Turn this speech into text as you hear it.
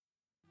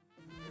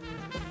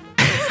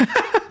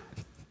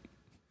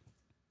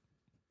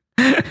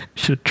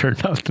Should have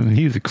turned off the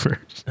music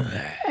first.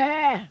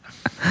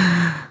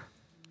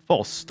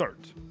 False start.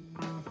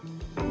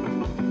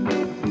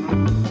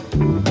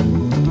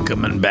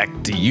 Coming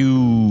back to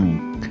you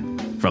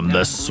from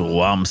the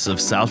swamps of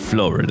South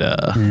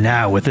Florida.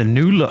 Now with a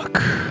new look.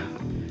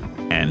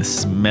 And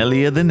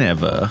smellier than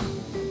ever.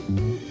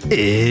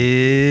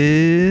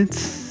 It's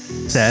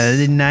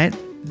Saturday Night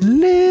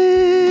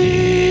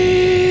Lit.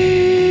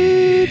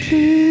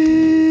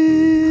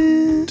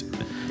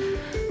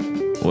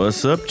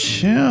 What's up,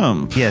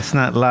 chimp? Yes,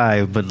 not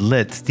live, but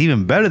lit. It's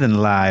even better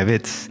than live.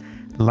 It's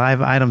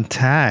live item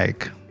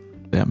tag.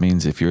 That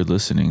means if you're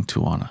listening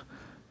to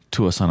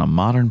us on a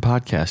modern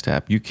podcast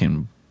app, you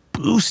can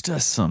boost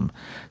us some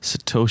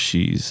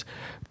Satoshis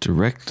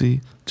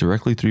directly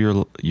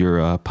through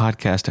your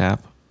podcast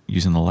app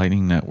using the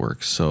Lightning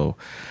Network. So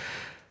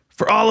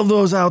for all of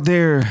those out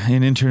there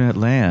in internet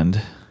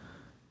land,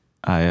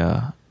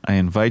 I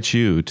invite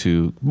you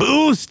to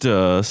boost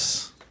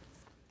us.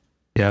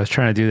 Yeah, I was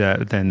trying to do that,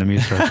 but then the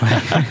music started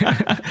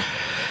playing.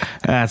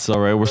 That's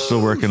all right. We're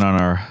still working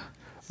on our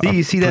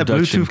you see that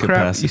Bluetooth capacity.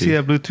 crap? You see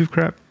that Bluetooth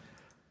crap?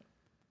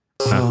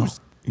 No.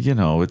 You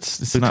know,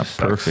 it's not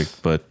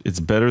perfect, but it's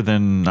better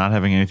than not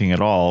having anything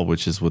at all,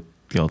 which is what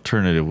the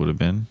alternative would have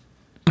been.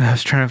 I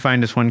was trying to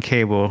find this one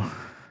cable,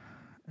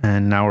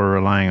 and now we're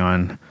relying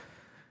on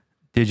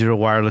digital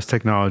wireless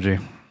technology.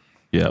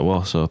 Yeah,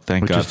 well, so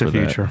thank God for that.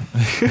 Which is the future.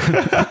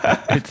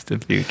 It's the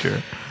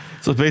future.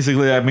 So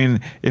basically, I mean,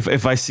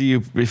 if I see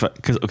you, so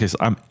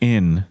I'm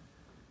in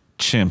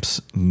Chimp's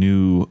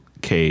new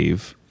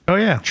cave. Oh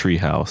yeah,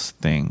 treehouse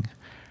thing,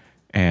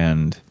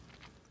 and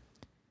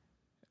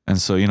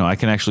so I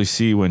can actually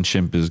see when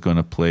Chimp is going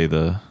to play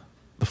the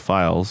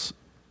files.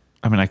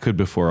 I mean, I could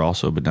before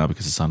also, but now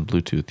because it's on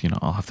Bluetooth,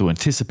 I'll have to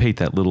anticipate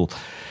that little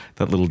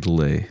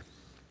delay.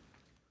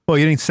 Well,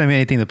 you didn't send me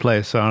anything to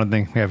play, so I don't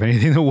think we have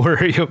anything to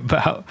worry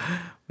about.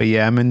 But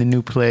yeah, I'm in the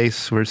new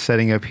place. We're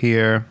setting up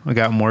here. We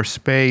got more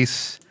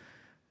space.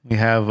 We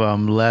have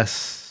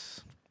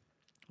less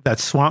that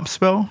swamp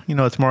smell.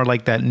 It's more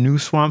like that new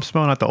swamp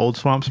smell, not the old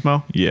swamp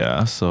smell.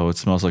 Yeah, so it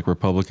smells like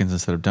Republicans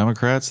instead of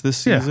Democrats this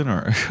season,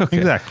 or okay.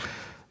 Exactly.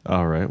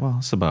 All right, well,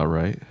 that's about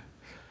right.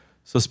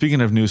 So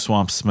speaking of new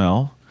swamp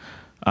smell,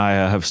 I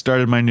have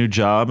started my new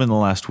job in the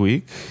last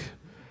week.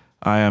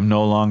 I am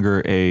no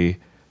longer a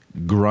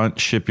grunt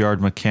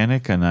shipyard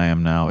mechanic, and I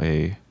am now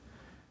a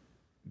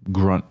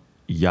grunt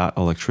yacht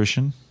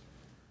electrician.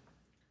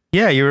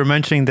 Yeah, you were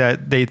mentioning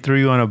that they threw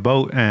you on a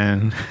boat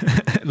and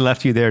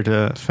left you there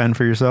to fend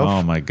for yourself.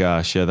 Oh my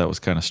gosh, yeah, that was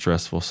kind of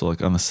stressful. So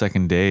like on the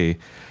second day,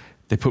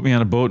 they put me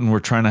on a boat and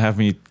were trying to have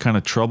me kind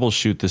of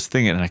troubleshoot this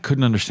thing, and I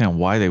couldn't understand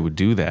why they would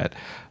do that.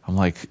 I'm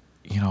like,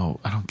 I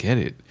don't get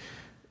it.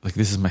 Like,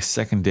 this is my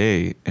second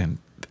day, and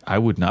I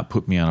would not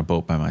put me on a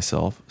boat by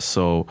myself.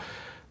 So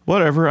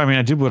whatever. I mean,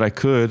 I did what I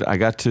could. I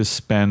got to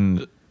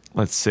spend,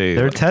 let's say,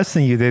 they're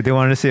testing you. They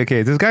wanted to say, okay,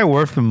 is this guy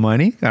worth the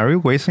money? Are we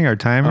wasting our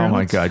time? Oh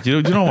my God.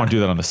 You don't want to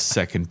do that on the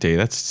second day.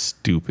 That's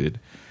stupid.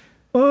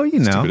 Well,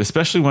 stupid.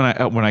 Especially when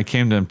I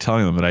came to them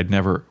telling them that I'd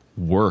never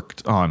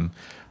worked on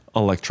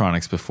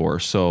electronics before.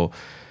 So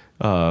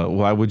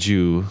why would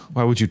you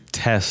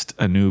test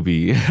a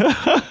newbie?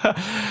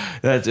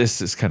 That's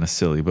just kind of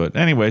silly. But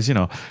anyways,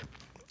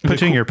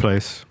 put you in your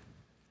place.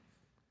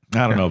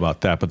 I don't know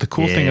about that, but the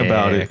cool thing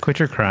about it. Quit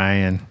your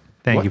crying.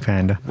 Thank you,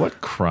 Panda. What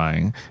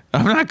crying?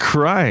 I'm not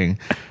crying.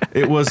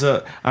 It was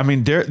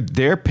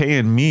they're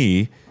paying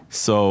me,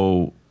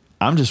 so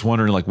I'm just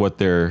wondering like what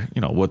their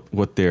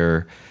what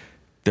their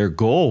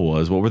goal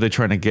was. What were they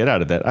trying to get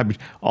out of that? I mean,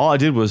 all I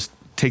did was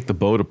take the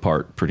boat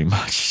apart pretty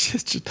much,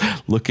 just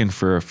looking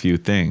for a few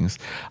things.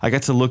 I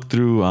got to look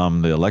through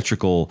the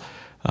electrical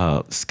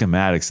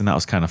schematics, and that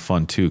was kind of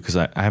fun too, because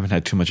I haven't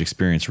had too much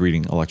experience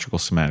reading electrical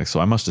schematics, so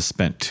I must have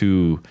spent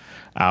 2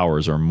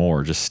 hours or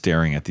more just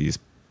staring at these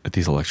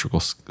electrical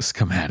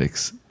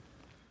schematics.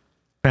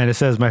 And it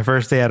says, my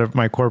first day out of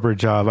my corporate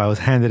job, I was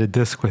handed a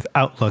disc with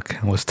Outlook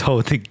and was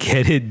told to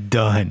get it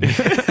done.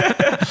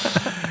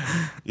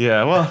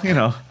 Yeah, well,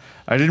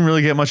 I didn't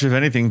really get much of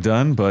anything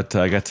done, but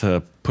I got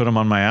to put them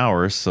on my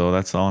hours, so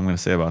that's all I'm going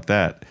to say about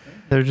that.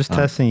 They're just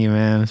testing you,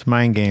 man. It's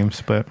mind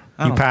games, but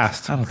you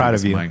passed. I'm proud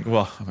of you.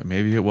 Well,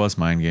 maybe it was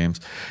mind games.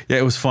 Yeah,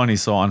 it was funny.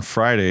 So on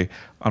Friday,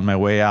 on my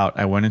way out,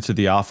 I went into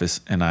the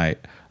office, and I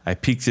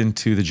peeked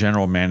into the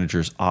general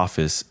manager's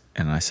office,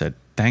 and I said,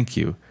 thank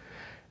you.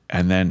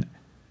 And then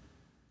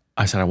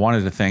I said, I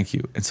wanted to thank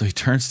you. And so he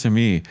turns to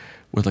me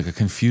with like a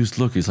confused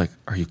look. He's like,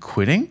 are you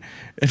quitting?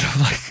 And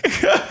I'm like,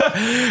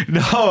 no,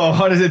 I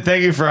wanted to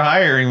thank you for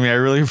hiring me. I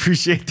really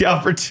appreciate the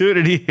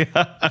opportunity.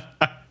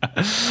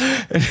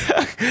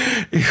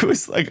 It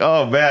was like,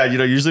 oh man,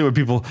 usually when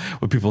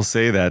people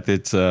say that,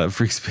 it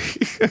freaks me.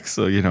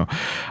 So, I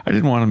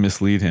didn't want to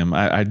mislead him.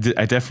 I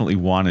definitely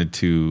wanted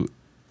to,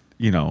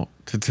 to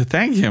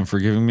thank him for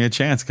giving me a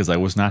chance, because I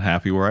was not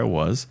happy where I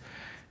was,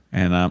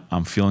 and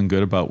I'm feeling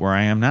good about where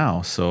I am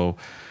now. So,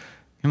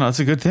 it's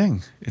a good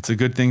thing. It's a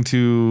good thing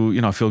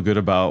to, feel good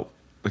about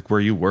like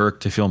where you work,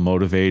 to feel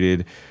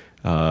motivated,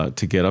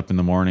 to get up in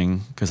the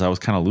morning, because I was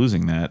kind of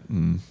losing that.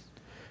 And,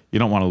 you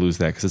don't want to lose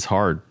that because it's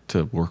hard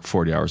to work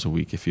 40 hours a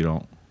week if you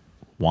don't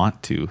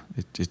want to.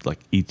 It like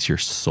eats your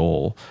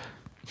soul.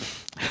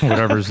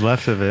 Whatever's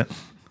left of it.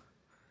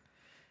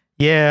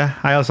 Yeah,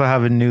 I also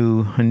have a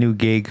new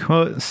gig.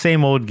 Well,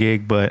 same old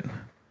gig, but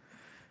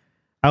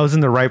I was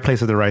in the right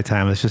place at the right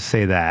time. Let's just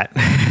say that.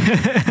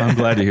 I'm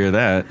glad to hear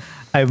that.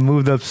 I've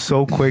moved up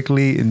so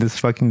quickly in this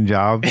fucking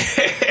job,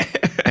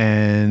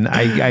 and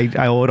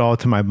I owe it all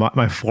to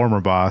my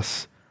former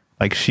boss.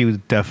 Like, she was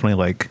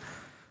definitely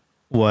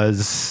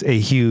was a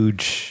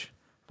huge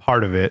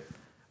part of it.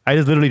 I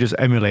just literally just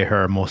emulate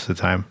her most of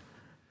the time,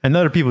 and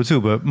other people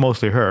too, but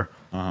mostly her.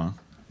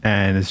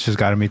 And it's just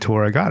gotten me to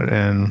where I got it,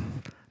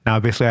 and now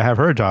basically I have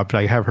her job.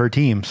 I have her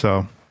team,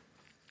 so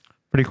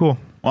pretty cool.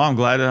 Well, I'm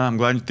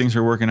glad things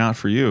are working out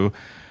for you.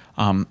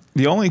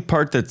 The only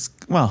part I'm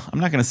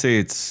not going to say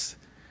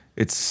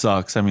it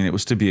sucks. I mean, it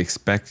was to be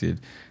expected.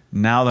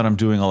 Now that I'm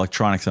doing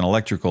electronics and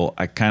electrical,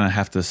 I kind of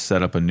have to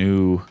set up a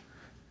new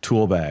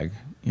tool bag,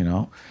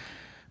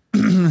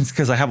 It's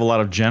because I have a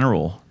lot of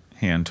general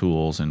hand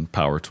tools and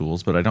power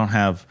tools, but I don't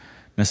have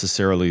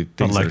necessarily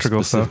things electrical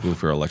that are specifically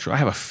for electrical. I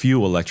have a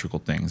few electrical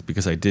things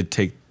because I did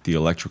take the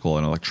electrical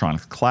and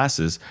electronics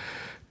classes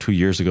 2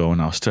 years ago when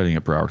I was studying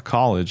at Broward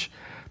College.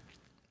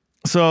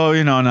 So,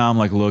 now I'm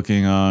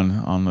looking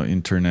on the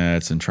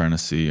internets and trying to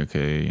see,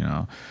 okay,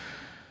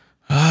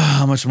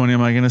 how much money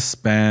am I going to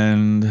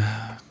spend?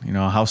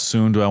 How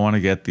soon do I want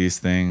to get these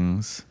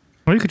things?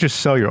 Well, you could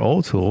just sell your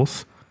old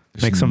tools,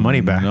 make some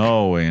money back.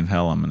 No way in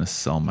hell I'm going to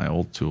sell my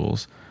old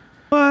tools.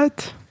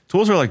 What?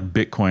 Tools are like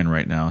Bitcoin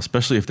right now,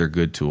 especially if they're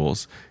good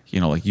tools.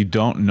 You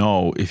don't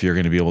know if you're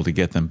going to be able to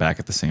get them back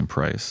at the same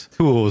price.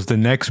 Tools, the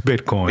next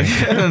Bitcoin.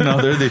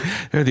 No,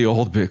 they're the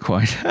old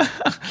Bitcoin.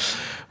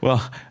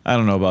 Well, I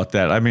don't know about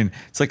that. I mean,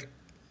 it's like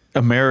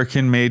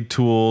American-made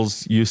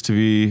tools used to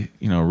be,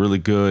 really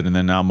good, and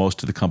then now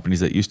most of the companies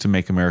that used to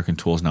make American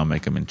tools now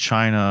make them in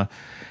China,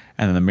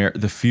 and then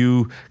the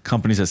few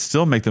companies that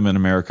still make them in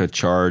America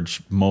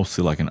charge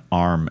mostly like an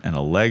arm and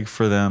a leg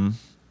for them.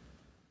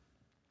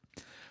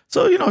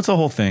 So, it's a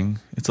whole thing.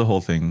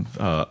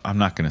 I'm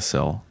not going to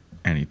sell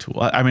any tool.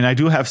 I mean, I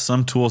do have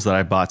some tools that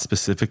I bought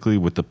specifically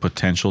with the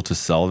potential to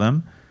sell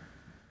them.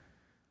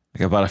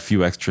 Like I bought a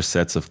few extra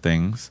sets of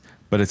things,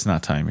 but it's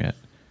not time yet.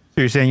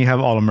 So you're saying you have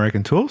all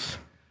American tools?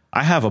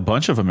 I have a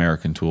bunch of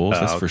American tools.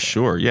 That's for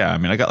sure. Yeah. I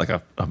mean, I got like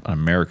an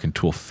American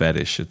tool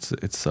fetish. It's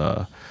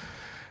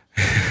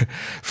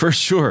for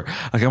sure.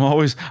 Like I'm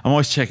always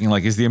checking,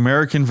 like, is the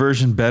American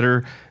version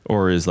better,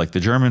 or is like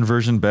the German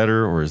version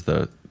better, or is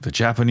the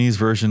Japanese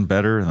version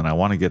better? And then I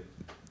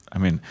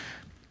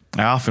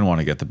often want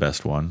to get the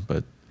best one,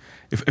 but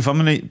if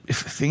the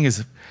thing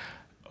is,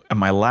 at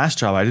my last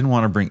job, I didn't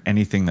want to bring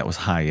anything that was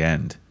high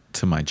end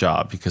to my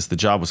job because the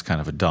job was kind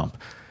of a dump.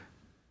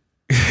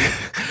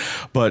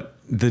 But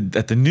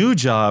at the new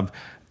job,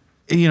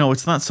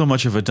 it's not so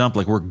much of a dump.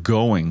 Like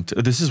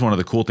this is one of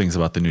the cool things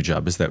about the new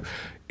job is that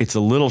it's a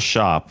little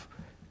shop.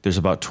 There's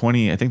about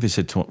 20, I think they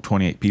said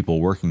 28 people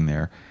working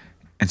there.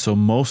 And so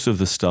most of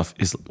the stuff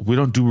we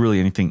don't do really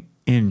anything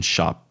in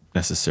shop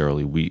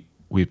necessarily.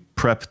 We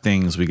prep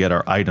things, we get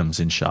our items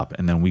in shop,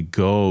 and then we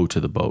go to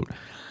the boat.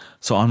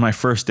 So on my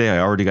first day, I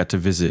already got to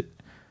visit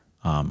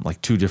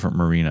like 2 different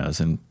marinas.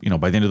 And,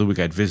 by the end of the week,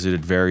 I'd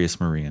visited various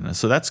marinas.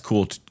 So that's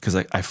cool because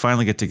I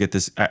finally get to get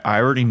this. I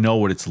already know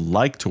what it's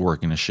like to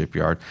work in a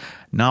shipyard.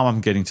 Now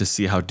I'm getting to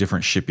see how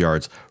different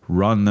shipyards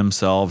run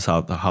themselves,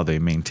 how they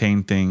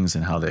maintain things,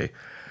 and how they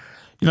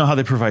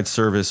provide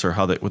service, or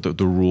what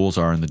the rules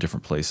are in the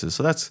different places.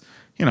 So that's,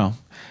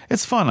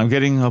 it's fun. I'm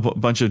getting a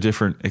bunch of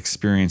different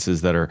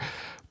experiences that are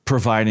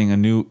providing a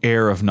new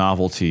air of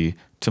novelty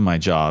to my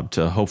job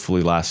to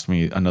hopefully last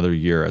me another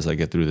year as I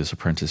get through this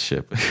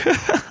apprenticeship.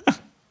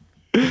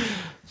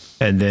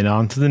 And then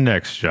on to the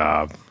next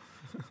job.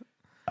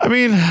 I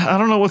mean, I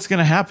don't know what's going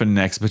to happen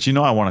next, but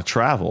I want to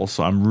travel,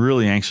 so I'm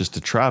really anxious to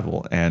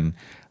travel, and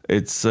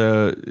it's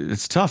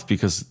tough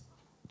because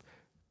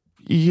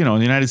in the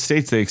United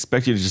States they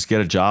expect you to just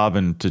get a job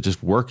and to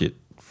just work it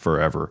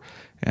forever.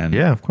 And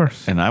yeah, of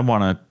course. And I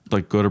want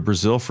to go to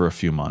Brazil for a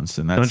few months,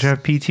 and don't you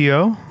have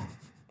PTO?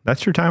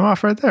 That's your time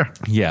off right there.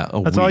 Yeah,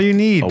 that's all you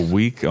need. A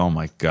week? Oh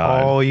my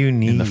God. All you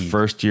need. In the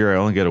first year, I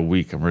only get a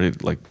week. I'm ready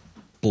to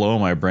blow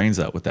my brains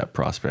out with that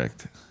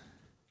prospect.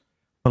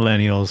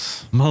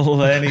 Millennials.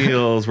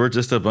 We're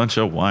just a bunch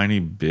of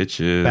whiny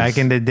bitches. Back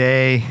in the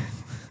day.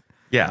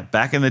 Yeah,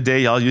 back in the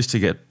day, y'all used to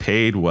get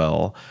paid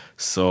well.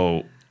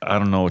 So I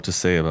don't know what to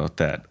say about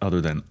that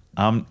other than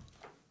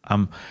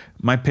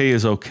my pay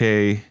is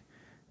okay.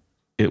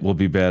 It will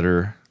be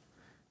better.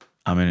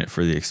 I'm in it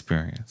for the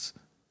experience.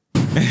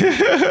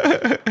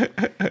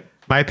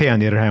 My pay, on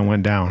the other hand,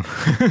 went down.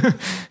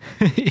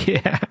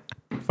 Yeah,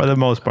 for the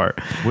most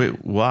part.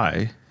 Wait,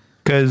 why?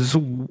 Because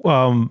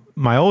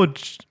my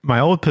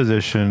old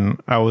position,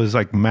 I was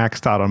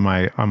maxed out on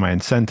my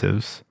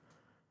incentives,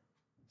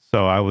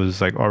 so I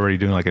was already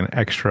doing an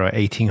extra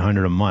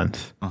 $1,800 a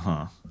month.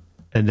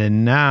 And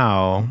then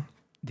now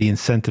the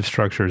incentive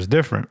structure is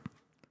different,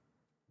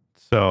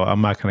 so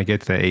I'm not going to get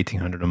to that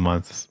 $1,800 a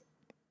month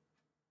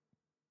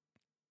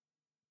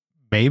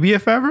maybe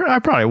if ever. I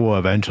probably will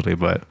eventually,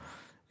 but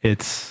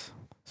it's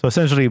so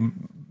essentially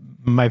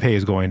my pay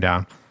is going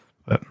down.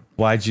 But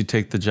Why'd you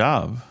take the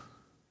job?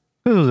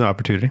 it was an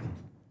opportunity.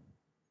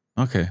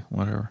 Okay,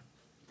 whatever.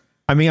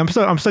 I mean, I'm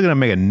still gonna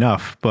make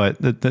enough,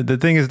 but the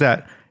thing is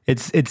that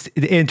it's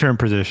the intern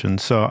position,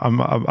 so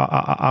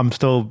I'm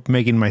still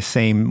making my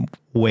same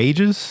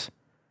wages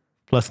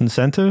plus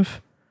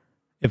incentive.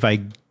 If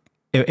I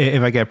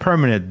get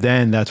permanent,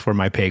 then that's where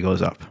my pay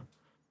goes up,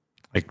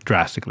 like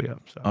drastically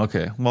up. So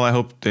Okay. Well, I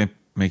hope they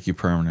make you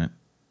permanent.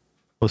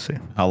 we'll see.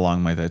 How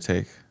long might that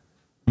take?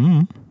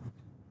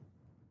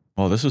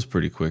 Well, this was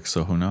pretty quick,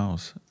 so who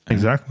knows?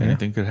 Exactly. Yeah.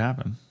 Anything could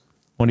happen.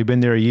 Only been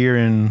there a year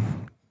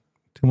and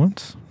 2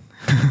 months.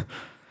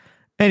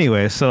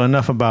 Anyway, so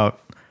enough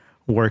about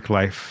work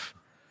life.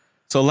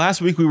 So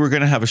last week we were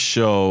going to have a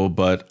show,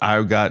 but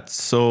I got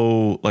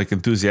so like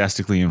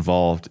enthusiastically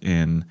involved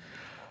in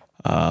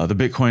the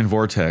Bitcoin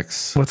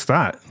Vortex. What's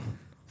that?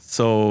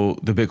 So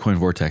the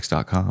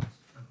BitcoinVortex.com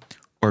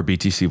or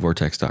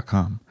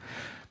BTCVortex.com.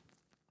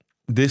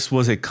 This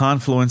was a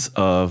confluence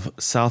of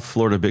South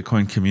Florida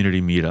Bitcoin community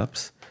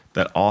meetups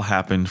that all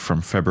happened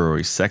from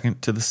February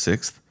 2nd to the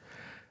 6th.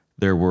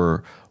 There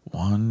were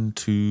 1,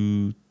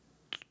 2,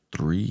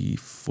 3,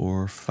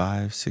 4,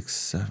 5, 6,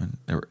 7.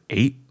 There were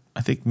 8,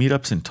 I think,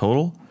 meetups in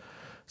total.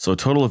 So a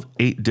total of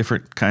 8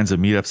 different kinds of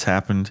meetups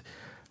happened.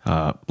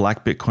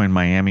 Black Bitcoin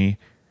Miami,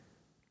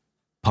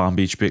 Palm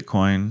Beach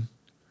Bitcoin,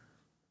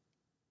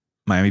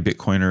 Miami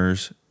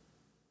Bitcoiners,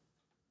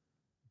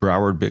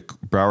 Broward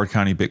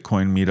County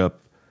Bitcoin Meetup,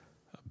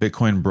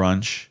 Bitcoin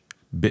Brunch,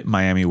 Bit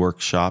Miami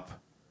Workshop,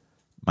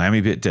 Miami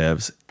Bit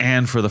Devs,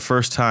 and for the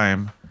first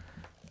time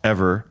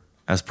ever,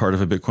 as part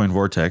of a Bitcoin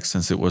Vortex,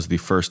 since it was the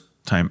first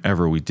time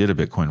ever we did a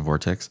Bitcoin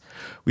Vortex,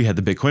 we had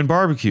the Bitcoin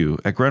Barbecue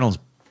at Reynolds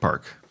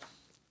Park.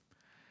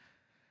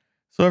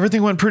 So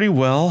everything went pretty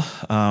well.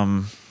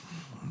 I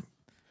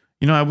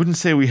wouldn't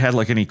say we had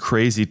like any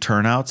crazy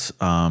turnouts.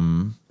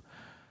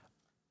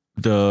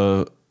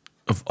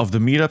 Of the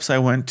meetups I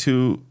went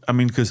to, I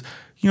mean, because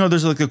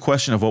there's like a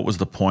question of what was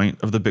the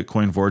point of the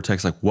Bitcoin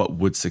Vortex? Like, what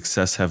would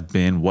success have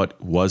been? What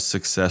was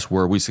success?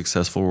 Were we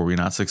successful? Were we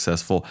not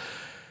successful?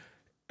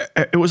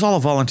 It was all a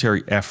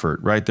voluntary effort,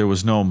 right? There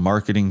was no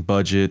marketing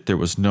budget. There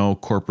was no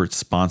corporate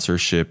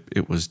sponsorship.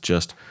 It was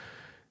just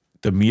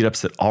the meetups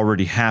that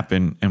already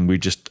happened, and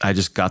I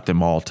just got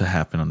them all to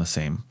happen on the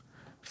same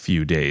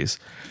few days.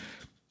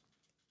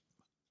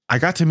 I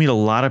got to meet a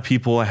lot of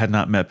people I had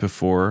not met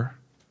before.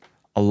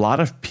 A lot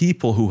of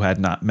people who had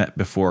not met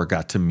before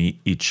got to meet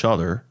each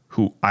other,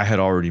 who I had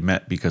already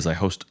met because I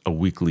host a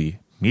weekly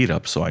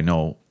meetup, so I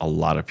know a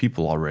lot of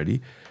people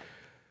already.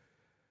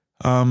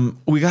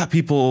 We got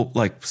people,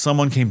 like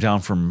someone came down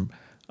from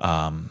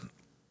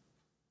Bradenton?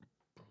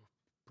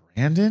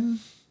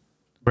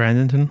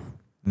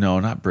 No,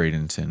 not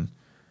Bradenton.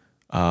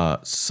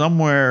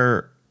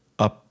 Somewhere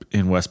up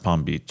in West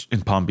Palm Beach,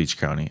 in Palm Beach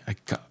County.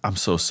 I'm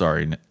so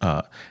sorry.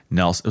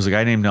 Nelson. It was a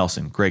guy named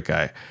Nelson. Great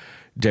guy.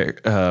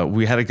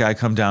 We had a guy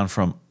come down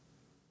from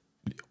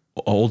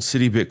Old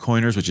City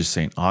Bitcoiners, which is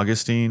St.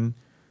 Augustine.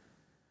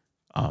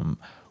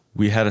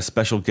 We had a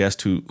special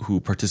guest who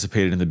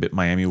participated in the Bit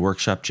Miami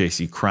workshop.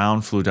 JC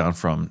Crown flew down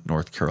from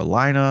North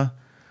Carolina.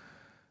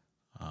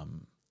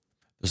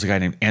 There's a guy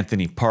named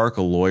Anthony Park,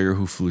 a lawyer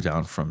who flew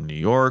down from New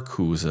York,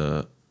 who's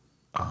like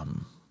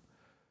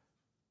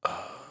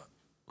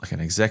an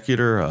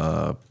executor,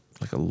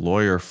 like a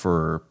lawyer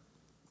for,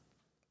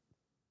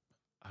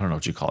 I don't know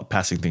what you call it,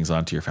 passing things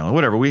on to your family,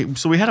 whatever.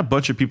 So we had a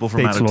bunch of people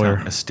from out of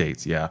town.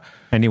 Estates, yeah.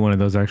 Any one of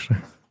those, actually.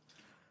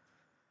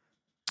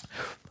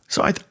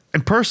 So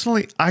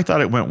personally, I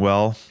thought it went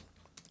well.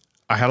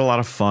 I had a lot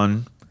of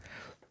fun.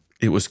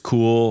 It was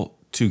cool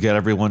to get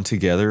everyone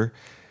together.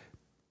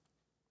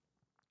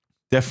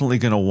 Definitely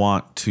going to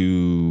want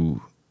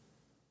to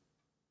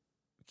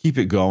keep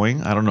it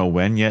going. I don't know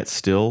when yet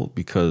still,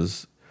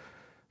 because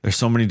there's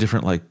so many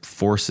different like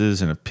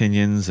forces and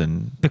opinions.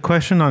 And the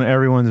question on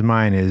everyone's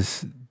mind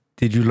is,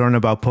 did you learn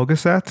about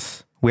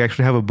PODCAST? We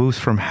actually have a boost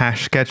from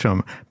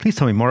 #Sketchum. Please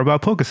tell me more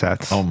about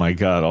PODCAST. Oh my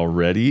God,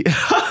 already?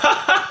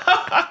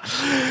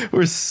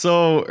 We're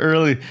so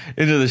early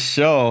into the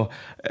show,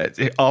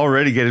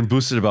 already getting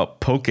boosted about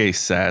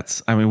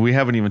PokeSats. I mean, we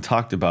haven't even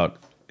talked about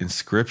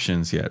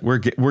inscriptions yet. We're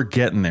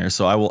getting there.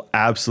 So I will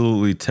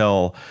absolutely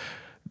tell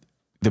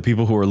the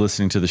people who are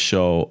listening to the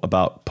show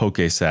about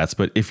PokeSats.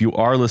 But if you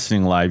are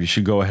listening live, you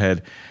should go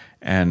ahead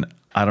and,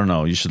 I don't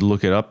know, you should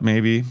look it up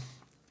maybe.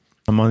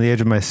 I'm on the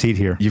edge of my seat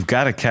here. You've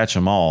got to catch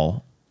them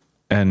all.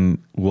 And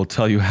we'll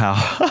tell you how,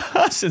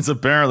 since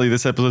apparently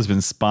this episode has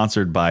been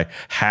sponsored by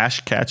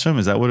 #Catchem.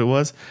 Is that what it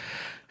was?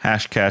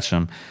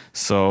 #Catchem.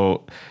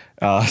 So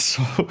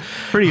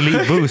pretty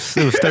elite boost.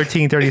 It was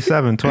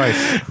 1337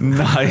 twice.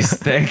 Nice.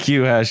 Thank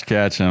you,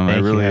 #Catchem. I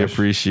really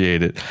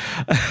appreciate it.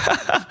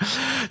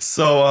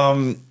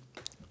 So,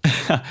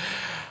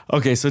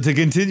 okay. So to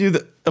continue,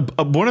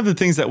 one of the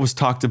things that was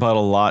talked about a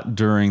lot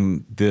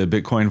during the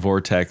Bitcoin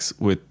Vortex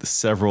with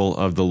several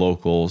of the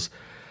locals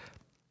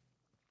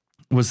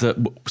was that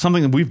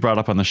something that we've brought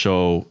up on the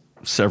show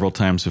several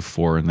times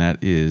before, and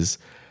that is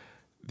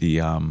the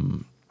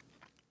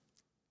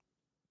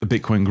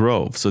Bitcoin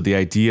Grove. So the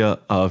idea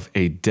of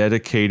a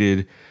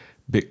dedicated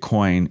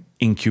Bitcoin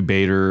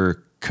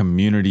incubator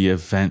community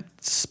event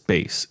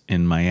space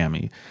in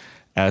Miami,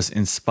 as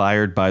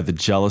inspired by the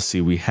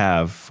jealousy we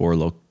have for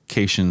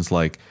locations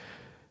like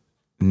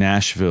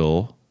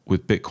Nashville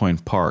with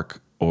Bitcoin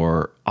Park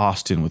or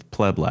Austin with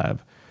Pleb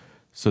Lab.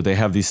 So they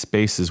have these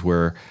spaces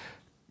where,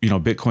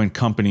 Bitcoin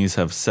companies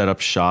have set up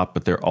shop,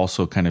 but they're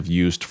also kind of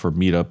used for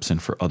meetups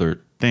and for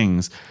other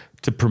things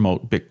to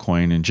promote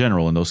Bitcoin in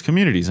general in those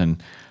communities.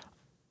 And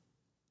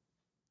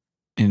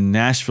in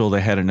Nashville,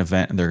 they had an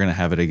event, and they're going to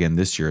have it again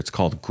this year. It's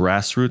called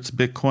Grassroots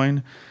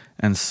Bitcoin.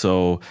 And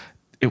so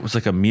it was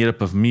like a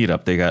meetup of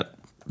meetup.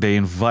 They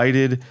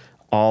invited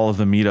all of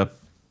the meetup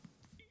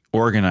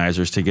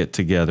organizers to get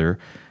together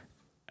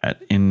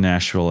in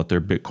Nashville at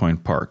their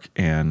Bitcoin Park.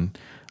 And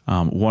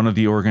one of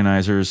the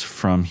organizers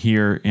from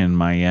here in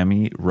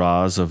Miami,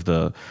 Roz of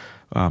the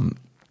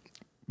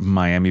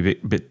Miami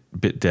Bit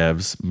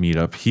Devs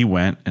meetup, he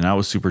went, and I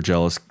was super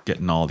jealous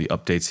getting all the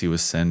updates he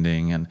was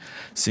sending and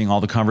seeing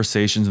all the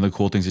conversations and the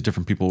cool things that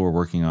different people were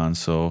working on.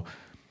 So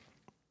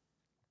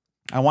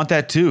I want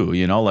that too,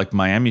 like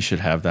Miami should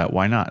have that.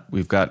 Why not?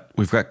 We've got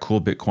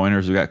cool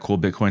Bitcoiners, we've got cool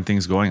Bitcoin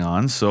things going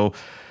on. So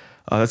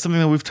that's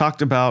something that we've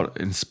talked about,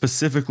 and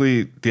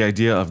specifically the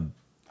idea of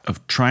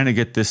trying to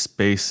get this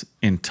space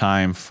in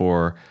time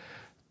for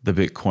the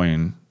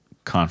Bitcoin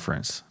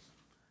conference.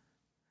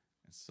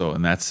 So,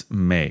 and that's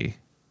May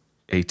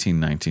 18,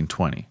 19,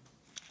 20.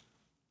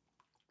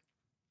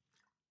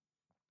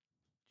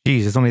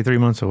 Geez, it's only 3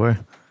 months away.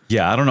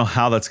 Yeah, I don't know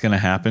how that's going to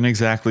happen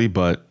exactly,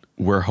 but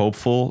we're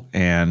hopeful,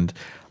 and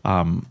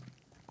that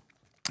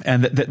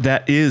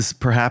is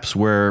perhaps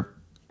where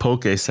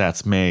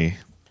PODCAST may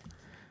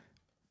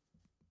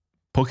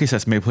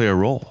play a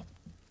role.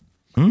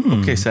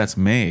 PODCAST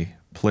may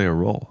play a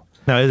role.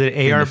 Now, is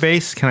it AR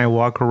based? Can I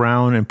walk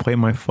around and play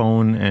my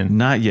phone? And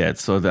not yet.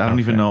 So I don't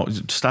even know.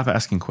 Stop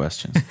asking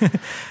questions.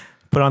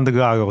 Put on the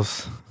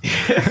goggles.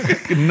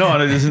 No,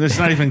 it's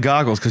not even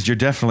goggles, because you're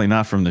definitely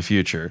not from the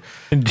future.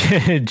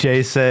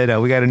 Jay said,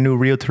 we got a new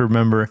realtor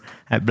member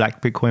at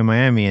Black Bitcoin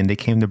Miami, and they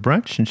came to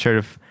brunch and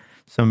shared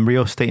some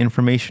real estate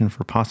information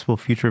for possible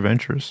future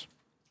ventures.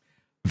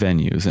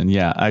 Venues. And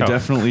yeah, I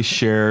definitely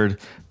shared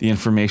the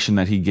information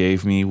that he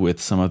gave me with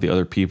some of the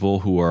other people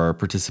who are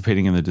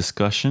participating in the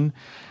discussion.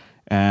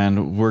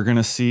 And we're going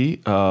to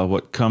see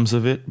what comes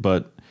of it.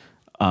 But,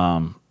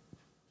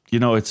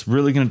 it's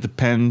really going to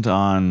depend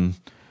on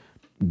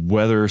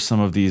whether some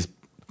of these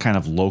kind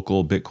of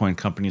local Bitcoin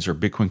companies or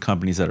Bitcoin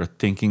companies that are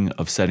thinking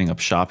of setting up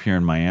shop here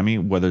in Miami,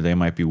 whether they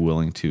might be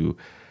willing to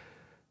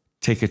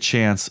take a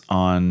chance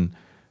on,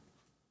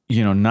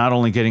 not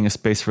only getting a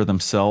space for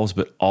themselves,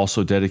 but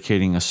also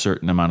dedicating a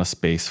certain amount of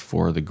space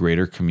for the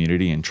greater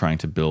community and trying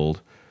to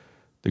build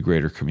the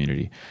greater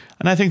community.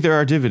 And I think there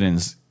are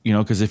dividends,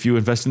 because if you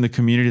invest in the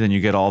community, then you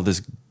get all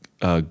this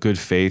good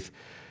faith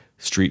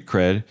street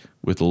cred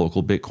with the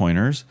local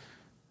Bitcoiners.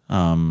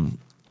 So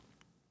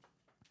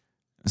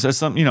that's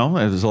something,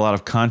 there's a lot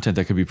of content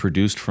that could be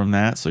produced from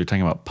that. So you're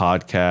talking about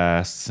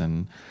podcasts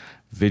and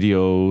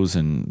videos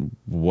and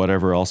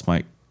whatever else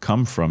might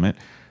come from it.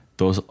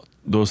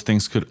 Those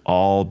things could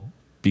all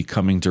be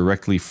coming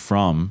directly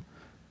from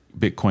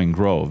Bitcoin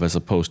Grove, as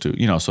opposed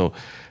to, so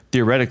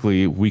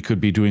theoretically we could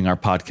be doing our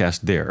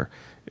podcast there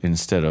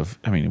instead of,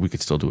 we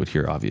could still do it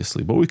here,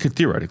 obviously, but we could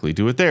theoretically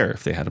do it there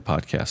if they had a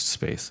podcast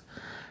space.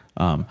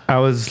 I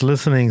was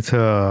listening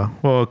to,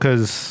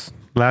 because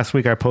last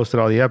week I posted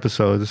all the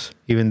episodes,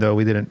 even though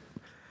we didn't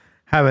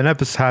have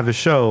a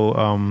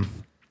show.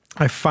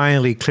 I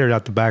finally cleared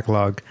out the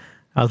backlog.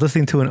 I was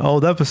listening to an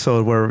old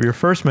episode where you're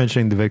first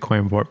mentioning the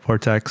Bitcoin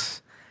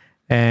Vortex,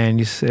 and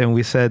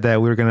we said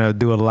that we were going to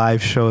do a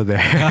live show there.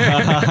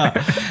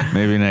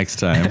 Maybe next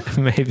time.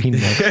 Maybe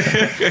next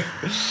time.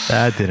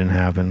 That didn't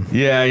happen.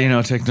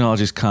 Yeah,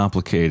 technology is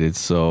complicated.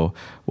 So,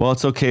 well,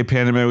 it's okay,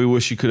 Panda Man. We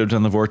wish you could have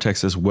done the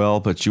Vortex as well,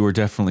 but you were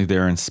definitely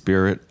there in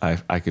spirit.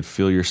 I could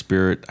feel your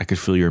spirit. I could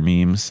feel your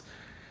memes.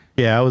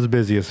 Yeah, I was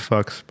busy as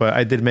fucks, but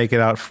I did make it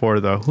out for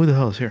who the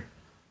hell is here?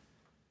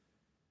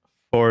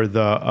 For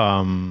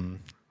the,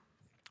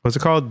 what's it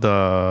called?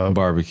 The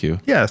barbecue.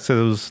 Yeah,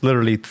 so it was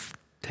literally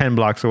 10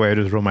 blocks away. I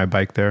just rode my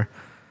bike there.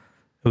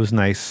 It was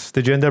nice.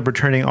 Did you end up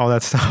returning all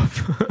that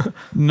stuff?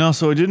 No,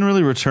 so I didn't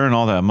really return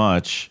all that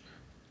much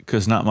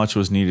because not much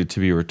was needed to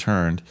be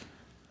returned.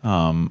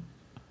 And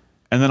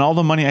then all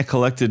the money I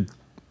collected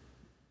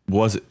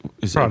is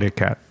probably a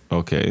cat.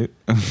 Okay.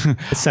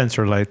 It's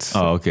sensor lights.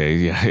 Oh, okay.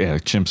 Yeah.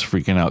 Chimp's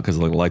freaking out because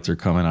the lights are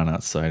coming on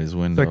outside his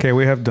window. Okay,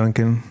 we have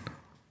Duncan.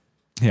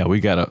 Yeah, we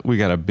got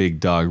a big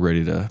dog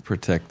ready to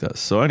protect us.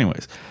 So,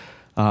 anyways,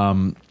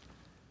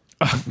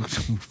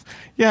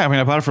 yeah,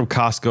 I bought it from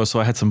Costco, so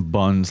I had some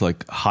buns,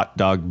 like hot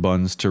dog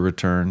buns, to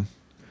return.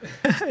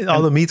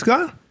 All the meat's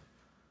gone?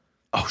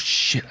 Oh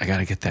shit! I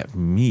gotta get that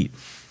meat.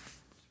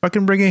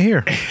 Fucking bring it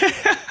here.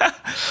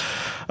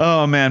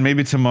 Oh man,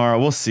 maybe tomorrow.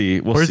 We'll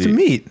see. Where's the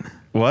meat?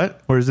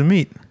 What? Where's the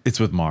meat? It's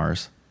with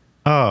Mars.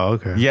 Oh,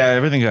 okay. Yeah,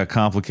 everything got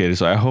complicated.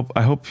 So I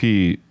hope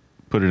he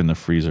put it in the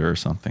freezer or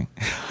something.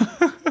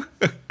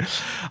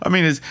 I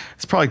mean, it's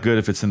probably good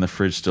if it's in the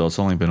fridge still. It's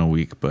only been a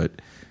week,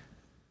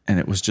 and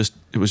it was just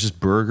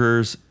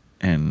burgers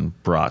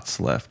and brats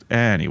left.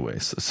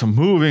 Anyways, so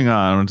moving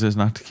on, just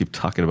not to keep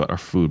talking about our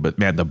food, but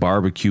man, the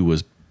barbecue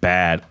was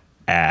bad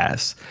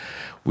ass.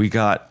 We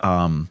got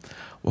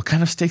what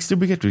kind of steaks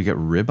did we get? Did we get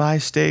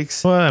ribeye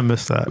steaks? Well, I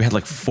missed that. We had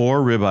like 4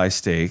 ribeye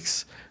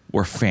steaks.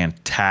 Were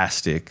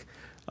fantastic.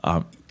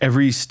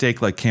 Every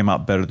steak like came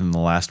out better than the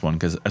last one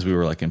because as we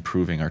were like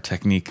improving our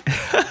technique.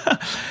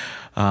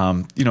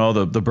 You know,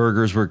 the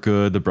burgers were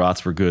good, the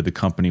brats were good, the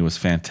company was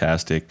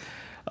fantastic.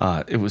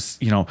 It was,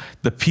 you know,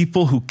 the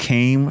people who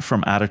came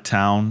from out of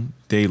town,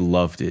 they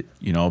loved it,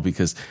 you know,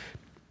 because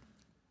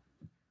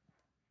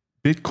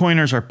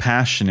Bitcoiners are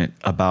passionate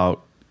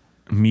about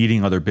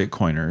meeting other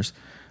Bitcoiners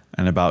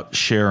and about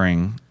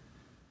sharing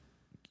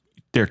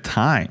their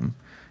time,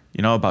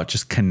 you know, about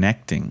just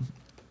connecting.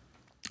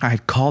 I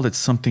had called it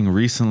something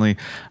recently.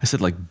 I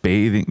said like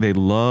bathing. They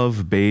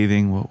love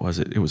bathing. What was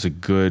it? It was a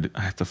good,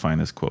 I have to find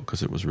this quote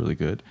because it was really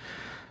good.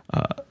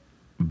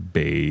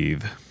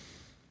 Bathe.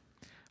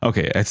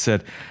 Okay, I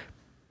said,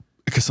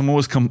 because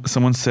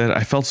someone said,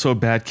 I felt so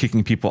bad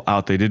kicking people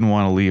out. They didn't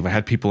want to leave. I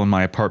had people in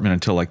my apartment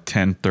until like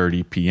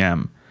 10:30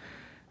 p.m.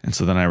 And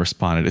so then I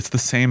responded, it's the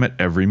same at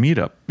every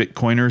meetup.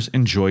 Bitcoiners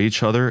enjoy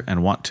each other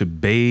and want to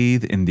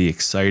bathe in the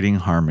exciting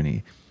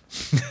harmony.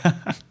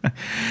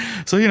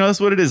 So, you know, that's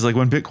what it is. Like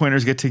when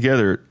Bitcoiners get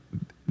together,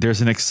 there's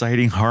an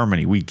exciting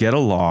harmony. We get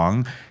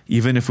along,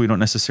 even if we don't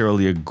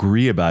necessarily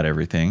agree about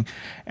everything.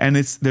 And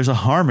there's a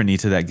harmony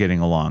to that getting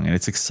along. And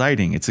it's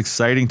exciting. It's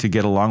exciting to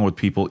get along with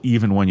people,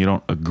 even when you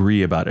don't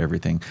agree about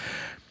everything.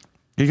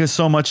 Because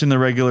so much in the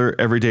regular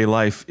everyday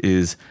life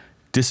is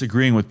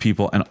disagreeing with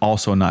people and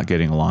also not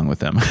getting along with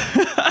them.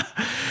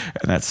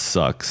 And that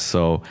sucks.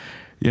 So,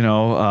 you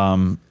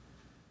know,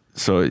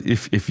 so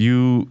if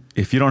you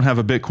don't have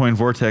a Bitcoin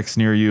vortex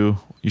near you,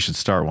 you should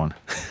start one.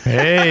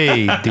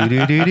 Hey, do.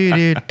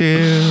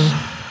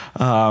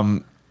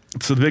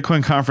 So the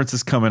Bitcoin conference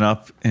is coming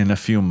up in a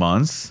few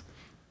months,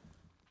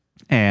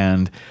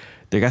 and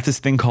they got this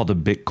thing called the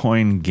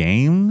Bitcoin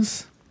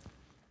Games,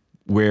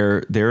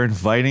 where they're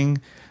inviting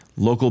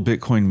local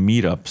Bitcoin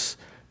meetups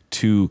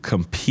to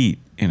compete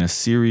in a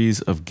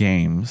series of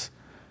games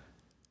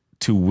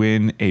to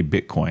win a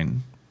Bitcoin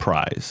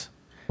prize.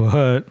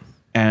 What?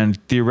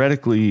 And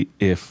theoretically,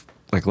 if,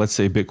 like, let's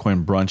say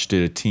Bitcoin Brunch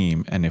did a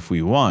team, and if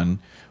we won,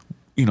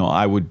 you know,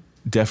 I would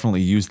definitely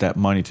use that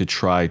money to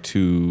try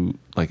to,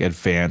 like,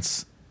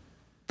 advance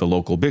the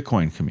local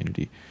Bitcoin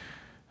community.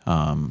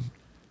 And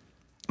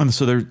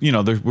so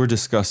we're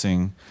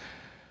discussing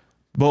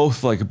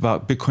both, like,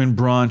 about Bitcoin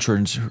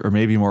Brunch or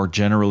maybe more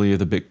generally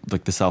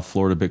the South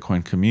Florida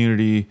Bitcoin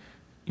community.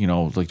 You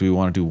know, like, do we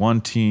want to do one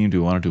team? Do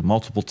we want to do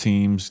multiple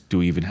teams? Do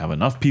we even have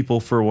enough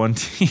people for one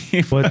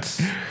team? What's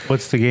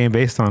the game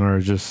based on, or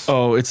just?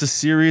 Oh, it's a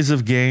series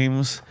of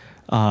games.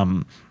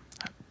 I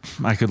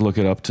could look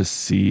it up to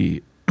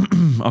see.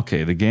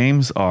 Okay, the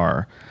games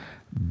are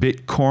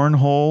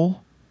Bitcornhole.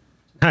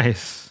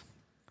 Nice.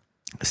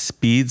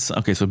 Speeds.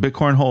 Okay, so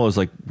Bitcornhole is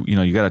like, you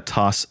know, you got to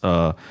toss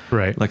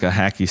right, like a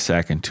hacky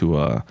sack into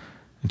a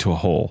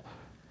hole.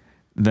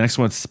 The next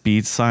one's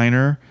Speed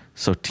Signer.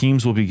 So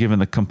teams will be given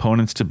the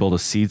components to build a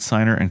seed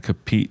signer and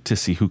compete to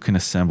see who can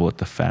assemble it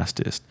the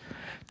fastest.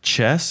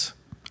 Chess,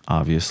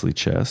 obviously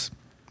chess.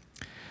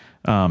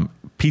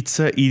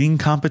 Pizza eating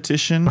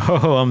competition.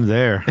 Oh, I'm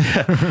there.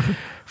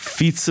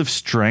 Feats of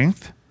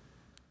strength.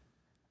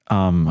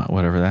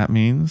 Whatever that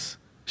means.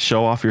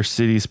 Show off your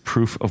city's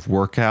proof of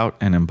workout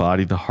and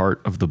embody the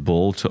heart of the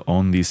bull to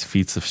own these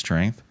feats of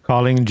strength.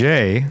 Calling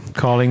J,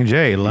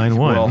 line 1.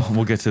 Well,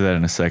 we'll get to that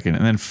in a second.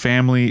 And then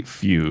Family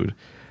Feud.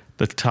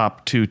 The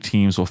top 2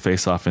 teams will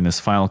face off in this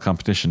final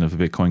competition of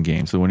the Bitcoin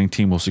Games. The winning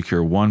team will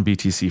secure 1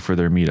 BTC for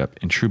their meetup.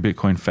 In true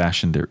Bitcoin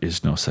fashion, there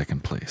is no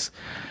second place.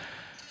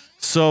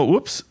 So,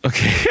 whoops.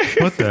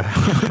 Okay. What the?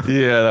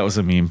 Yeah, that was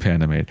a meme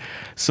Panda made.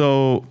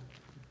 So,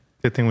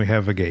 good thing we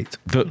have a gate.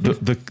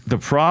 The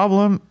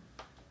problem,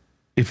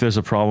 if there's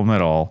a problem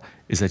at all,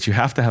 is that you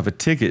have to have a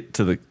ticket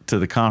to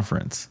the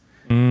conference.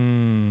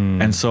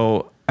 And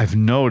so I've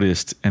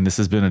noticed, and this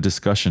has been a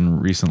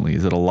discussion recently,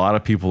 is that a lot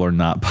of people are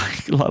not buying,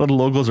 a lot of the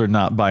locals are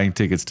not buying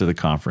tickets to the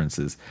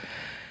conferences.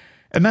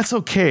 And that's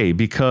okay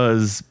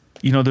because,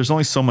 you know, there's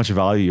only so much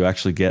value you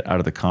actually get out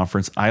of the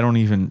conference. I don't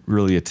even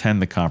really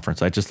attend the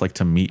conference. I just like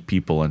to meet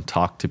people and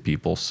talk to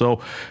people.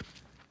 So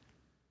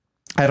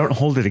I don't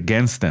hold it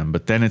against them,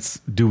 but then it's,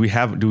 do we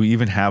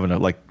even have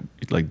like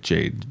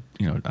Jay,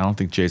 you know, I don't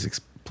think Jay's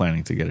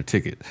planning to get a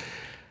ticket.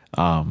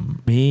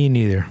 Me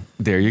neither.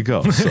 There you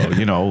go. So,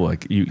 you know,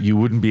 like you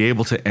wouldn't be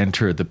able to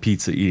enter the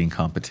pizza eating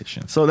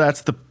competition. So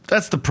that's the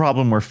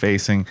problem we're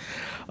facing.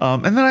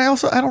 And then I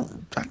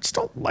just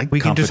don't like.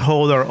 We can just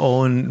hold our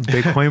own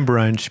Bitcoin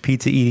brunch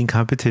pizza eating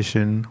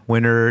competition.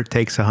 Winner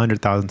takes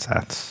 100,000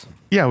 sats.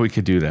 Yeah, we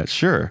could do that.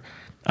 Sure.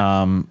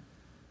 And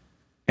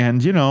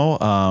you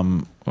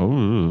know,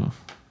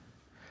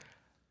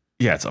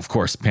 Yeah, it's of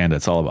course, Panda.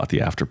 It's all about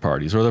the after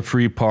parties or the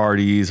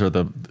pre-parties or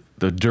the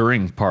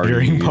during parties.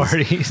 During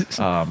parties.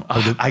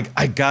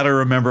 I gotta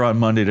remember on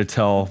Monday to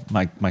tell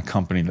my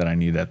company that I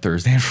need that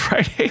Thursday and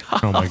Friday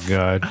off. Oh my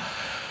God.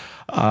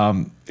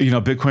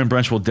 Bitcoin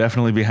brunch will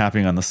definitely be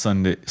happening on the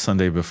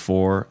Sunday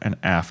before and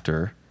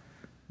after.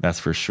 That's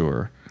for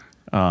sure.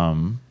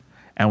 And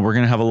we're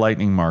gonna have a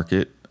lightning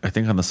market, I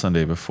think, on the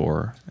Sunday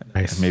before,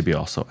 nice. And maybe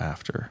also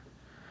after.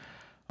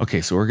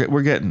 Okay, so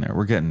we're getting there.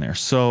 We're getting there.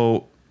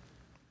 So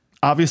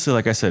obviously,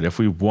 like I said, if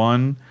we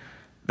won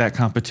that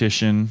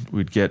competition,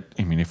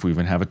 if we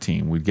even have a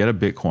team, we'd get a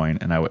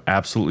Bitcoin, and I would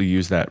absolutely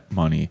use that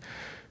money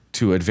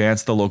to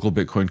advance the local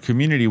Bitcoin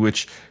community,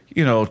 which,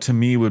 to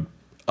me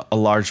a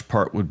large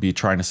part would be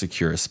trying to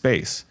secure a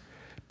space.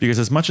 Because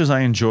as much as I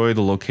enjoy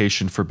the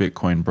location for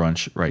Bitcoin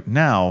brunch right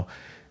now,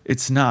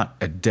 it's not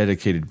a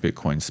dedicated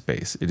Bitcoin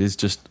space. It is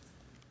just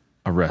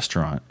a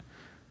restaurant,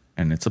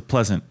 and it's a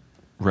pleasant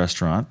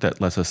restaurant that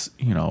lets us,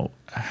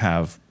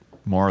 have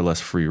more or less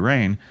free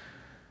reign.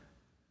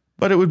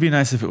 But it would be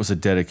nice if it was a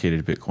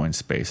dedicated Bitcoin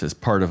space as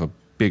part of a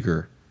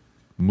bigger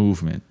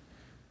movement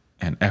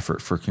and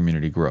effort for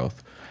community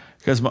growth.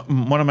 Because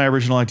one of my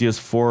original ideas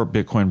for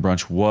Bitcoin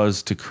brunch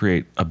was to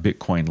create a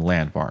Bitcoin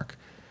landmark.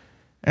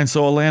 And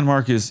so a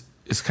landmark is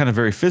kind of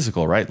very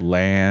physical, right?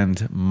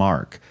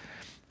 Landmark.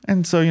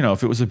 And so,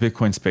 if it was a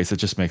Bitcoin space, it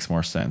just makes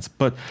more sense.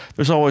 But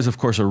there's always, of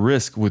course, a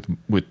risk with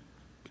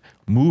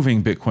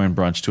moving Bitcoin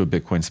brunch to a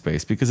Bitcoin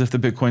space, because if the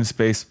Bitcoin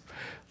space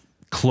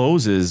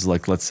closes,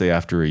 like let's say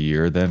after a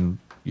year, then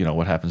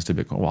what happens to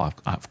Bitcoin? Well,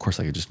 of course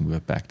I could just move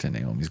it back to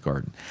Naomi's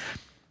garden.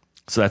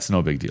 So that's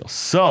no big deal.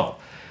 So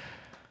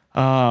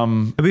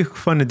it'd be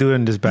fun to do it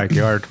in this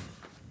backyard.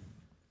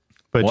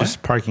 But What?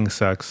 Just parking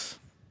sucks.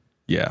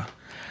 Yeah.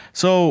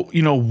 So,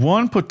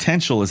 one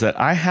potential is that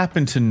I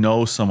happen to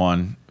know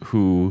someone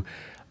who,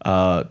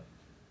 their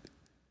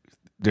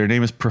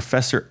name is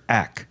Professor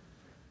Ack.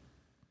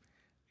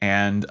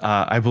 And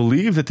I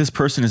believe that this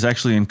person is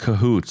actually in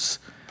cahoots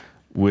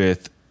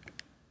with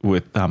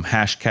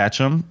Hash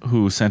Ketchum,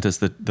 who sent us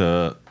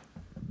the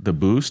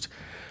boost,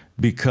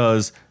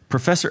 because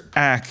Professor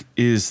Ack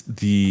is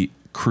the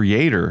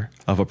creator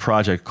of a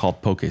project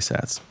called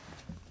PODCAST.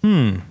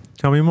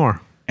 Tell me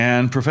more.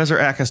 And Professor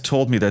Ack has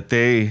told me that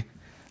they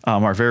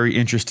are very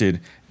interested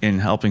in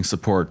helping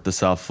support the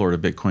South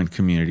Florida Bitcoin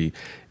community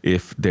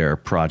if their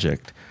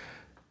project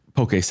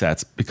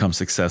PODCAST becomes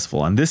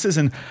successful. And this is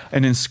an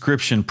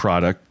inscription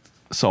product,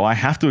 so I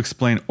have to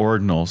explain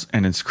ordinals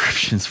and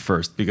inscriptions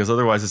first, because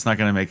otherwise it's not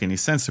going to make any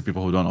sense to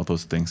people who don't know what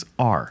those things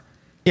are.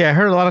 Yeah, I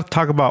heard a lot of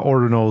talk about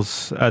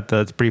ordinals at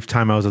the brief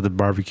time I was at the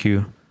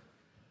barbecue.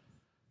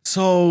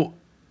 So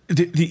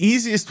the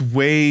easiest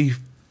way,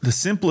 the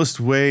simplest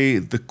way,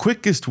 the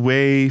quickest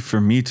way for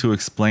me to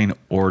explain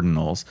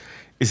ordinals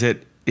is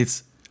that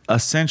it's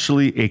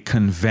essentially a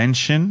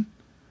convention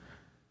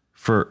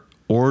for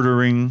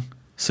ordering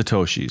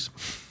Satoshis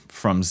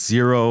from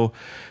 0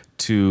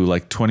 to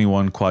like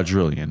 21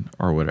 quadrillion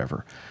or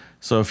whatever.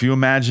 So if you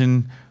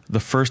imagine the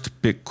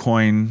first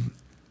Bitcoin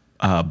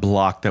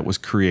block that was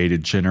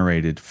created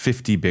generated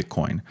 50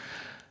 Bitcoin.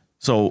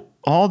 So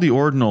all the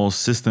ordinal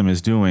system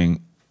is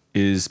doing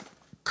is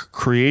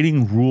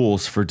creating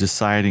rules for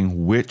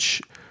deciding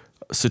which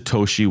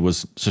Satoshi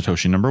was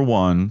Satoshi number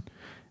 1,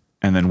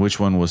 and then which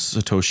one was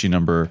Satoshi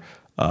number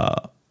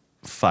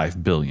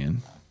 5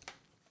 billion.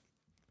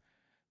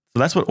 So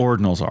that's what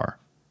ordinals are.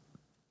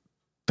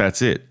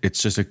 That's it.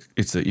 It's just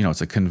it's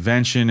a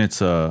convention.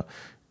 It's a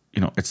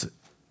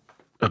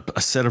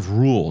set of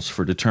rules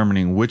for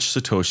determining which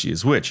Satoshi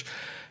is which.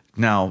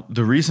 Now,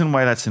 the reason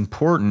why that's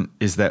important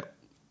is that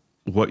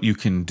what you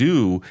can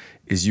do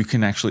is you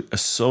can actually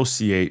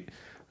associate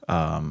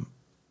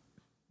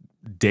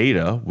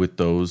data with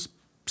those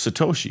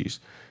Satoshis.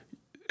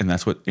 And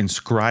that's what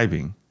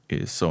inscribing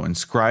is. So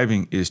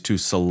inscribing is to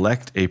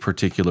select a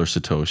particular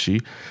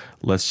Satoshi.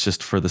 Let's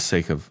just, for the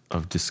sake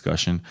of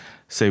discussion,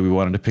 say we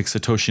wanted to pick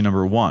Satoshi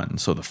number 1.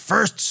 So the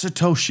first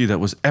Satoshi that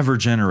was ever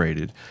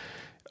generated.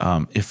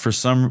 If for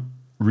some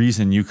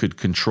reason you could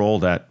control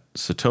that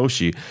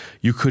Satoshi,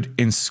 you could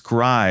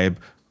inscribe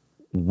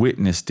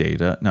witness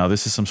data. Now,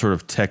 this is some sort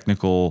of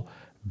technical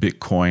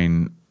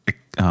Bitcoin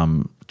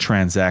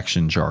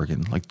transaction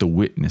jargon, like the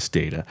witness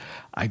data.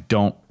 I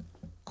don't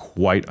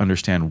quite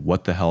understand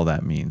what the hell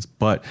that means,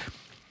 but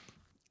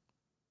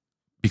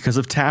because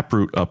of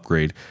Taproot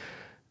upgrade,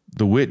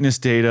 the witness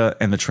data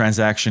and the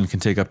transaction can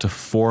take up to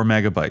 4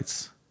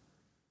 megabytes.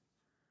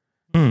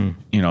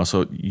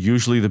 So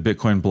usually the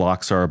Bitcoin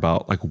blocks are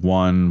about like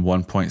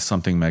 1 point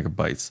something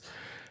megabytes,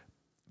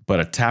 but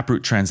a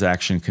Taproot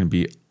transaction can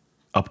be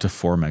up to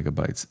 4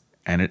 megabytes.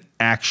 And it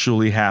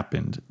actually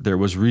happened. There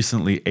was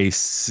recently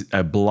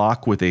a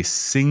block with a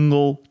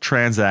single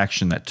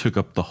transaction that took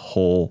up the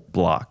whole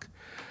block.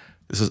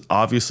 This is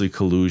obviously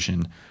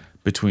collusion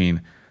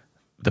between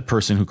the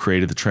person who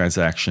created the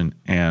transaction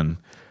and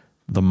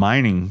the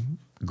mining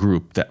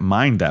group that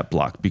mined that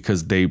block,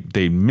 because they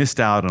missed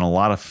out on a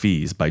lot of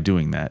fees by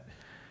doing that.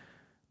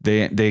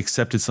 They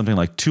accepted something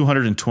like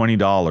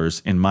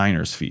 $220 in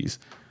miners' fees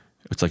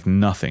It's like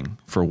nothing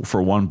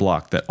for one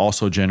block that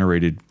also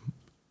generated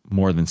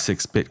more than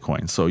 6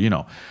 Bitcoin. So,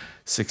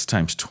 6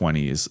 times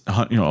 20 is,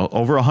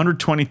 over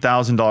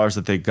 $120,000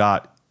 that they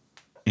got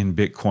in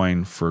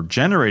Bitcoin for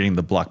generating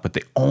the block, but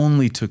they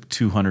only took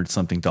 $200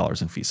 something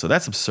in fees. So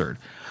that's absurd.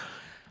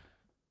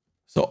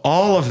 So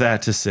all of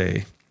that to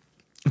say,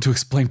 to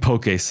explain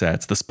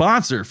PODCAST, the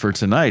sponsor for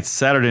tonight's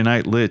Saturday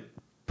Night Lit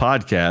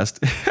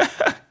podcast,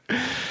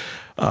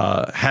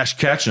 Hash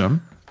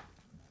Ketchum.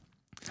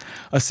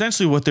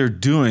 Essentially what they're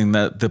doing,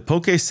 the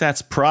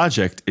PODCAST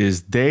project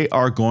is they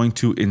are going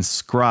to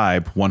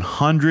inscribe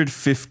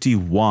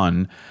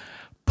 151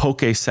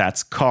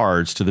 PODCAST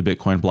cards to the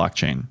Bitcoin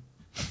blockchain.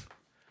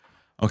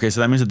 Okay,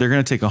 so that means that they're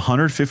going to take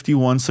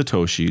 151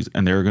 Satoshis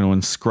and they're going to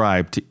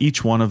inscribe to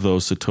each one of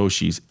those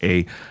Satoshis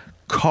a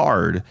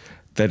card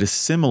that is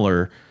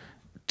similar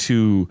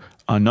to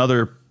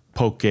another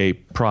Poke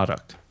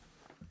product.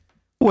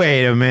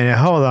 Wait a minute.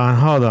 Hold on.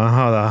 Hold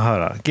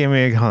on.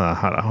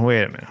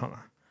 Wait a minute. Hold on.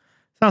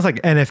 Sounds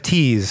like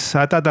NFTs.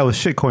 I thought that was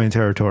shitcoin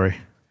territory.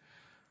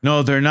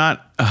 No, they're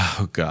not.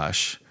 Oh,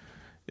 gosh.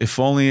 If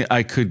only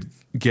I could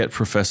get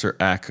Professor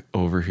Ack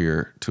over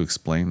here to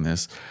explain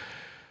this.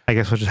 I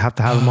guess we'll just have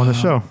to have him on the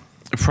show.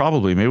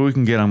 Probably. Maybe we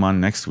can get him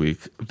on next week.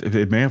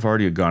 It may have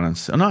already gone on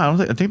sale. No,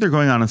 I think they're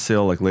going on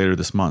sale like later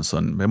this month. So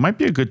it might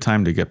be a good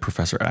time to get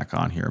Professor Ack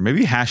on here.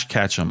 Maybe Hash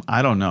Ketchum.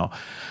 I don't know.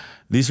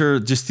 These are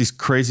just these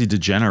crazy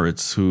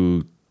degenerates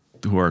who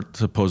are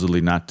supposedly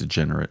not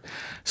degenerate.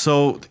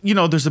 So,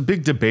 there's a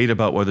big debate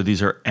about whether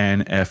these are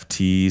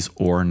NFTs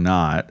or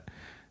not.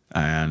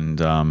 And,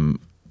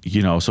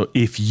 so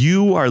if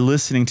you are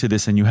listening to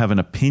this and you have an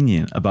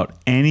opinion about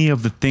any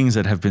of the things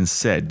that have been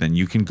said, then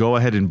you can go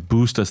ahead and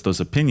boost us those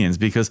opinions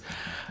because,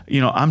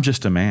 I'm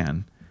just a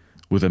man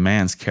with a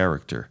man's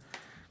character.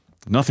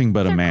 Nothing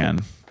but a man.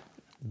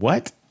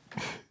 What?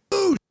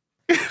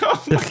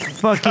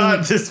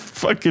 This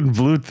fucking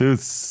Bluetooth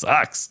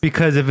sucks.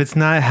 Because if it's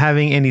not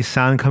having any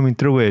sound coming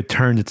through it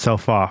turns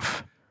itself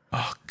off.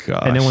 Oh,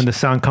 gosh. And then when the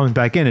sound comes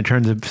back in, it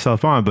turns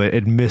itself on, but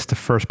it missed the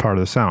first part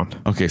of the sound.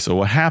 Okay, so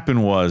what happened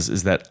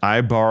is that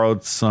I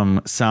borrowed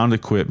some sound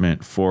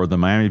equipment for the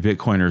Miami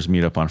Bitcoiners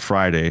meetup on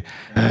Friday,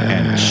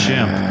 and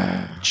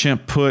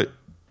Chimp put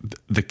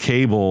the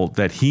cable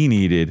that he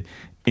needed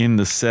in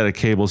the set of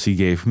cables he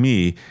gave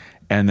me.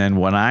 And then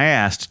when I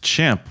asked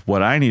Chimp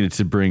what I needed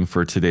to bring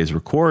for today's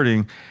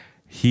recording,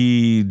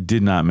 he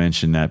did not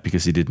mention that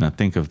because he did not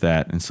think of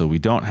that. And so we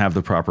don't have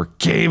the proper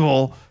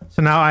cable.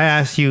 So now I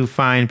ask you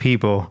fine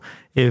people,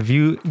 if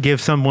you give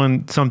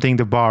someone something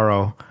to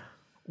borrow,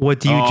 what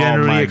do you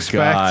generally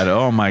expect?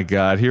 Oh my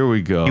God. Here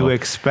we go. You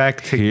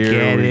expect to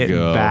get it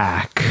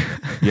back.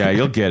 Yeah,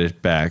 you'll get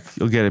it back.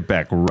 You'll get it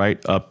back right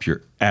up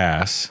your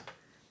ass.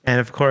 And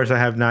of course, I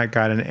have not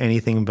gotten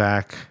anything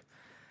back.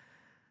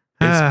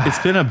 It's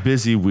been a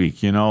busy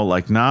week,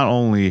 like not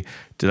only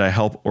did I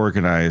help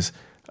organize,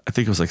 I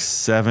think it was like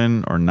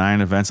 7 or 9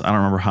 events. I don't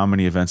remember how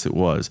many events it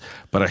was,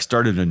 but I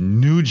started a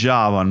new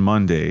job on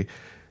Monday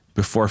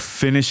before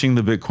finishing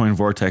the Bitcoin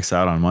Vortex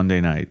out on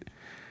Monday night.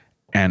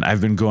 And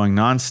I've been going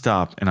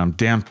nonstop and I'm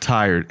damn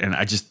tired. And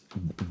I just,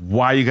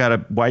 why you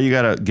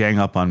gotta gang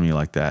up on me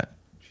like that?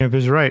 Chimp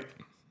is right.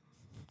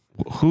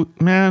 Who,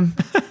 man?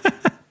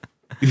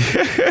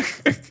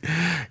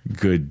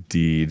 Good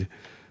deed.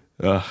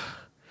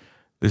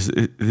 This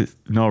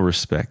no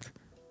respect.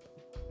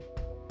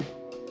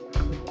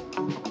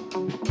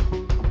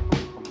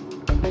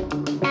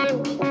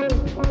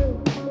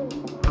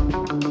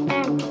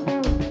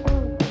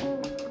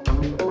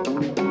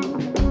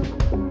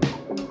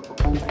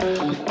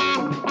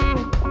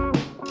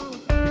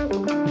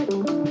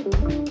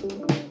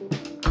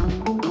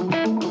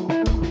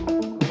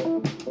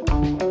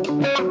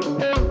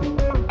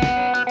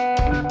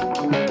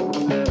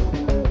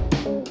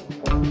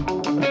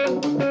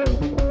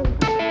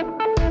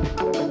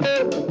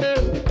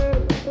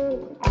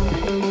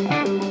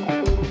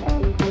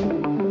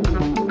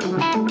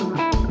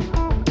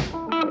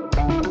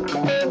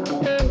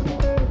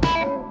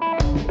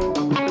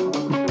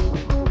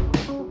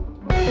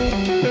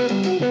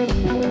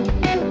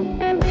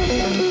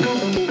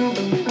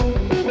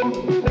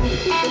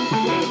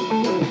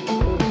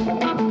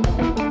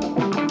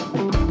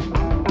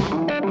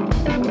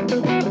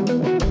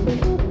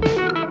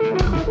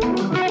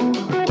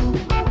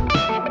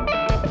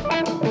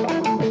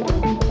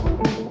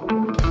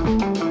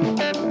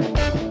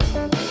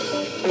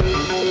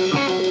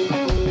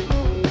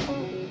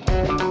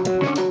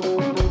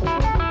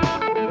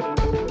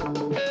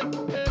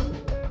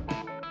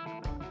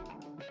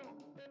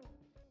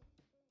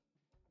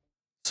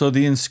 So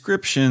the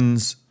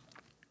inscriptions,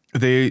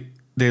 they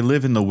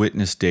live in the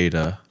witness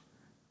data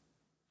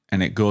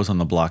and it goes on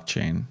the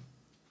blockchain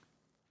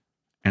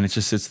and it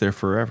just sits there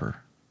forever.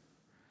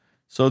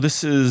 So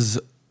this is,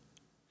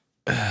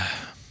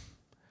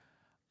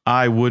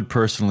 I would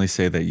personally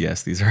say that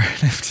yes, these are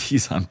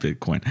NFTs on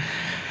Bitcoin.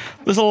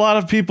 There's a lot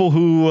of people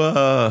who,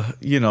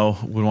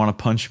 would want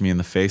to punch me in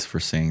the face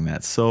for saying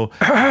that. So,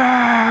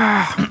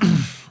 I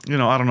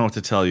don't know what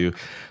to tell you.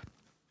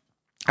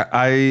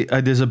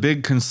 There's a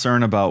big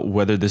concern about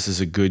whether this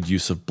is a good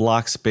use of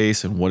block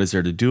space and what is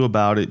there to do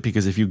about it.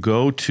 Because if you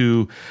go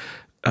to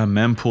a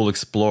mempool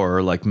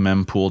explorer like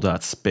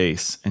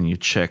mempool.space and you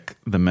check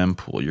the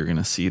mempool, you're going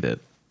to see that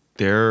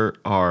there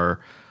are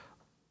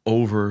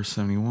over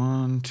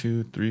 71,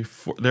 2, 3,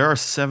 4. There are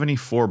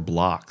 74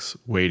 blocks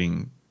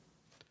waiting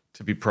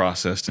to be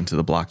processed into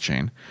the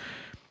blockchain.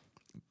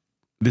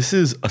 This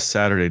is a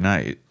Saturday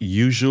night.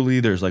 Usually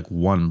there's like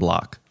one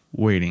block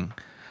waiting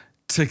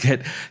to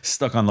get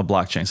stuck on the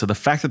blockchain. So the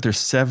fact that there's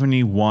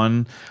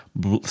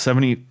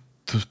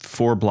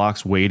 74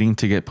 blocks waiting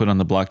to get put on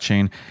the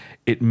blockchain,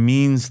 it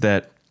means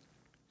that,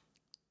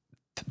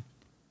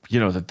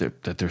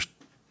 that there's,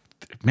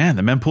 man,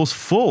 the mempool's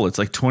full. It's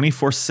like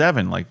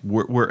 24/7. Like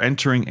we're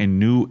entering a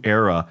new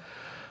era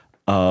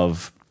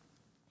of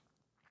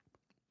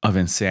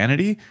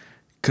insanity,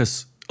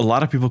 because a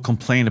lot of people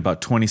complained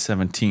about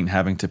 2017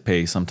 having to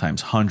pay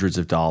sometimes hundreds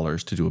of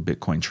dollars to do a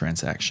Bitcoin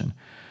transaction.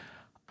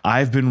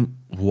 I've been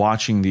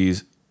watching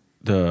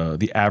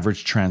the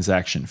average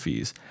transaction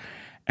fees,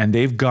 and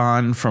they've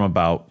gone from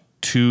about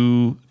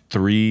 2-3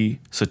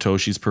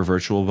 Satoshis per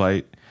virtual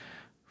byte,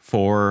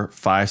 4-5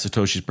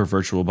 Satoshis per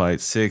virtual byte,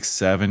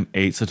 6-7-8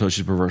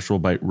 Satoshis per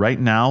virtual byte. Right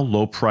now,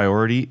 low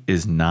priority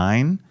is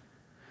 9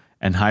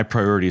 and high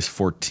priority is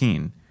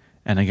 14.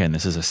 And again,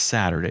 this is a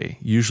Saturday.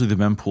 Usually the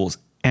mempool is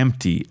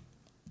empty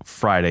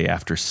Friday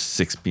after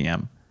 6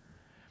 p.m.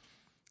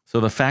 So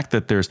the fact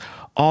that there's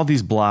all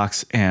these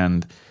blocks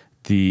and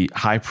the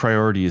high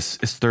priority is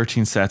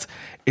 13 sats,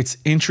 it's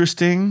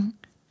interesting.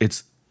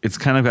 It's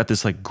kind of got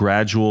this like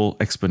gradual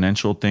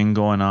exponential thing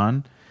going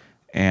on.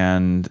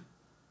 And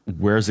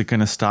where is it going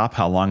to stop?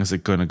 How long is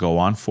it going to go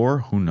on for?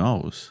 Who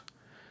knows?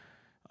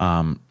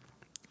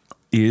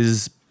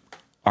 Is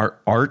our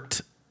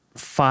art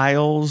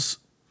files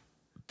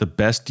the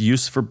best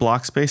use for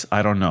block space?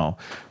 I don't know.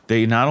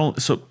 They not only,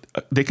 so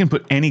they can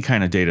put any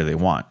kind of data they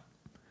want.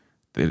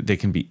 They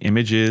can be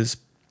images,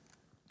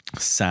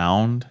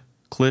 sound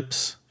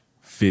clips,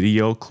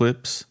 video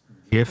clips,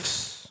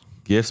 GIFs,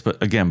 but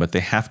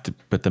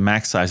the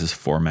max size is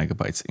 4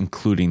 megabytes,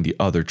 including the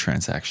other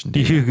transaction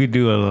data. You could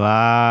do a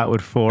lot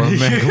with 4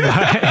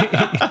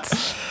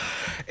 megabytes.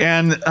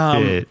 And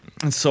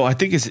so I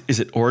think, is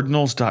it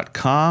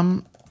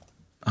ordinals.com?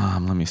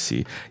 Let me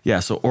see.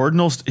 Yeah, so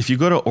Ordinals, if you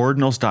go to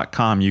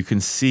ordinals.com, you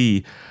can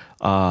see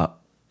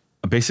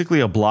basically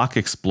a block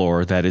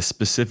explorer that is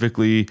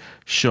specifically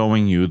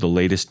showing you the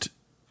latest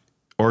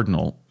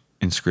ordinal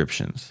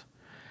inscriptions.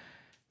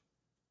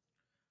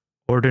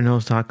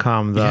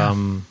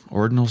 Ordinals.com.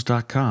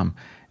 Ordinals.com.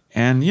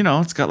 And,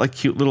 it's got like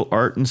cute little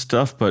art and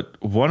stuff. But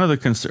one of the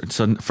concerns,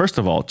 so first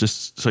of all,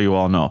 just so you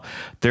all know,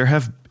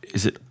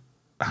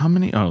 how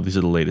many? Oh, these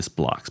are the latest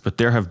blocks. But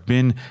there have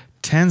been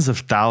tens of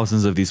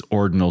thousands of these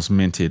ordinals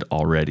minted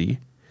already.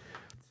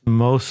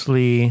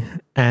 Mostly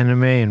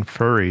anime and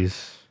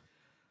furries.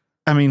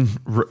 I mean,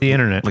 the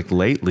internet. Like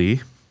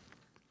lately.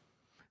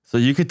 So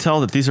you could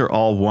tell that these are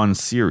all one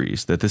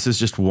series, that this is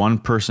just one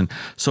person.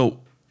 So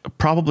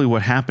probably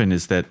what happened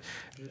is that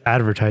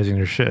advertising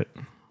their shit.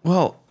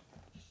 Well,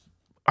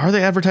 are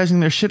they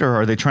advertising their shit, or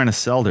are they trying to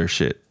sell their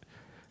shit?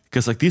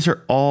 Because like these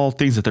are all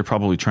things that they're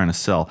probably trying to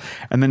sell.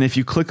 And then if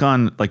you click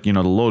on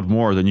to load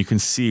more, then you can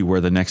see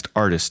where the next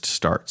artist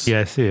starts.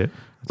 Yeah, I see it.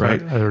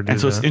 Right. And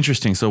so it's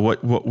interesting. So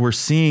what we're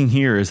seeing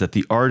here is that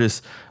the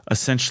artists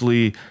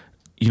essentially,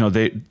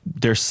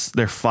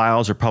 their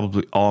files are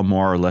probably all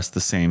more or less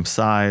the same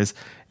size,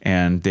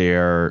 and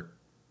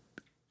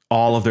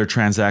all of their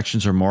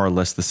transactions are more or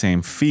less the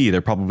same fee. They're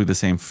probably the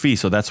same fee.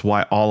 So that's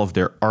why all of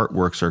their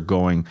artworks are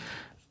going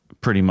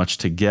pretty much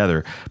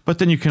together. But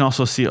then you can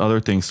also see other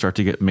things start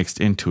to get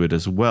mixed into it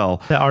as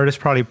well. The artist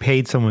probably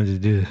paid someone to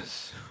do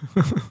this.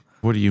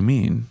 What do you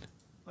mean?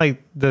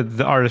 Like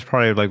the artist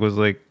probably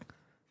was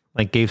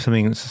gave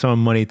someone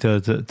money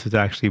to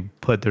actually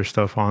put their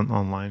stuff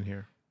online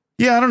here.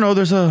 Yeah, I don't know.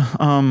 There's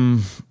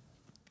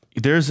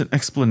an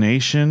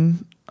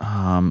explanation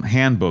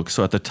handbook.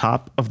 So at the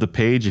top of the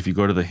page, if you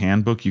go to the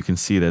handbook, you can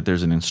see that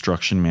there's an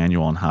instruction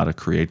manual on how to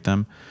create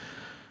them.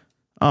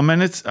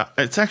 And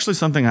it's actually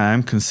something I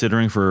am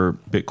considering for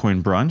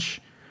Bitcoin brunch.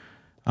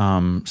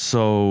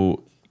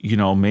 So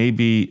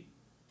maybe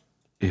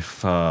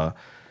if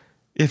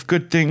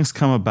good things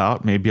come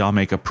about, maybe I'll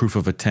make a proof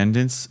of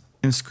attendance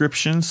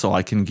inscription, so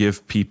I can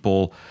give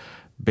people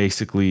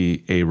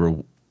basically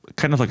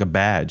kind of like a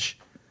badge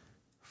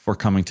for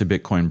coming to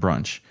Bitcoin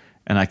brunch,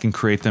 and I can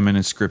create them an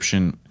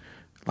inscription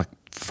like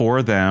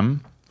for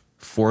them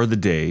for the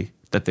day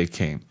that they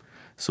came.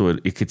 So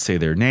it could say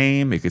their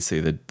name, it could say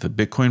the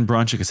Bitcoin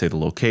brunch, it could say the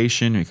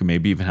location, it could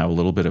maybe even have a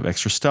little bit of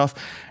extra stuff.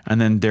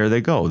 And then there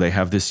they go. They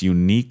have this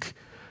unique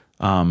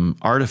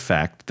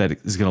artifact that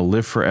is going to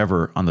live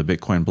forever on the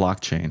Bitcoin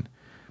blockchain.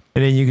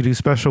 And then you could do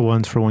special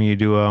ones for when you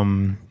do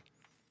an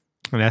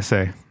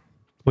essay.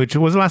 Which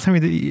was the last time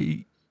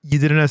you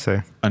did an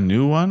essay? A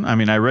new one? I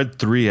mean, I read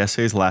 3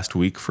 essays last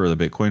week for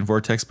the Bitcoin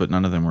Vortex, but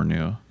none of them were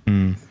new.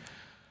 Mm.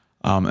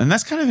 And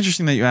that's kind of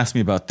interesting that you asked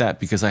me about that,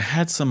 because I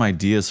had some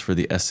ideas for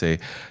the essay.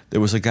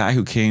 There was a guy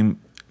who came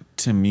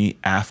to me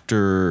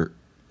after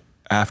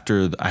I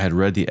had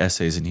read the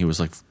essays, and he was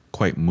like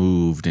quite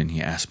moved, and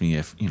he asked me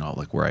if,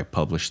 like where I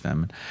published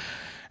them.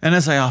 And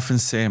as I often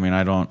say, I mean,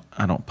 I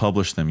don't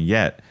publish them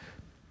yet,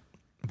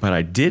 but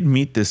I did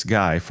meet this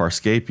guy,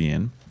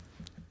 Farscapian,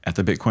 at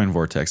the Bitcoin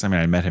Vortex. I mean,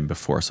 I met him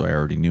before, so I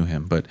already knew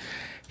him, but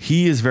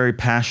he is very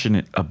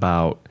passionate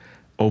about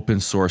open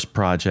source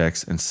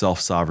projects and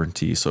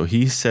self-sovereignty. So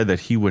he said that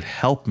he would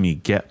help me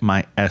get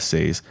my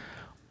essays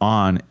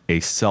on a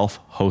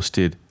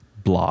self-hosted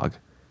blog.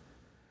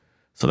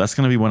 So that's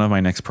going to be one of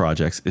my next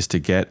projects, is to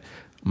get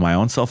my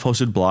own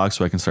self-hosted blog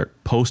so I can start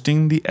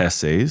posting the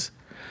essays,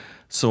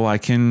 so I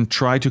can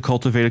try to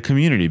cultivate a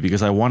community,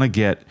 because I want to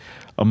get,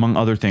 among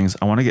other things,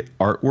 I want to get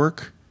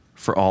artwork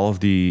for all of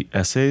the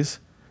essays,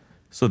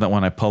 so that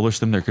when I publish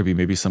them, there could be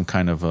maybe some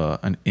kind of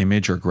an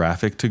image or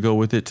graphic to go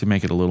with it to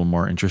make it a little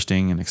more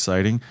interesting and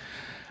exciting.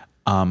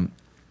 And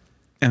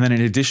then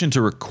in addition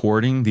to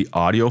recording the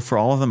audio for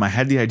all of them, I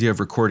had the idea of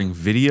recording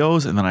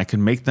videos, and then I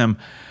can make them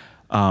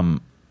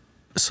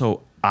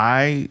so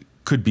I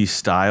could be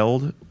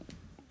styled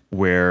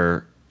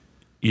where,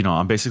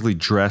 I'm basically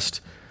dressed,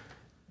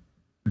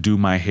 do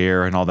my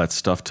hair and all that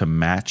stuff to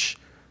match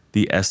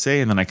the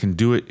essay, and then I can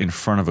do it in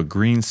front of a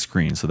green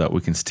screen so that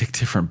we can stick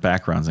different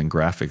backgrounds and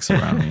graphics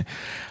around me.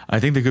 I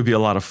think there could be a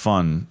lot of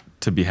fun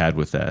to be had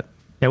with that.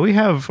 Yeah, we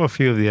have a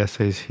few of the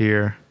essays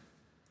here.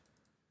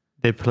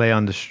 They play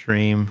on the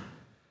stream.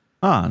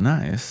 Ah,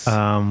 nice.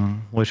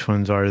 Which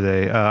ones are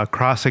they?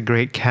 Across a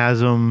Great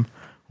Chasm,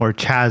 or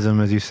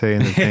Chasm, as you say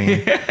in the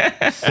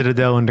thing.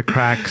 Citadel in the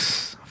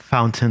Cracks,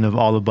 Fountain of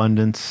All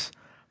Abundance,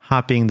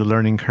 Hopping the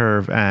Learning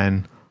Curve,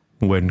 and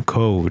When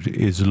Code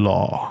is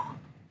Law.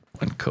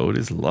 When code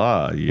is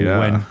law, yeah.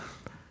 When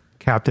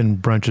Captain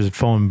Brunch's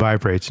phone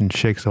vibrates and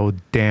shakes the whole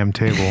damn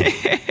table.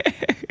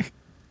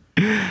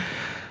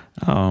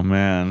 Oh,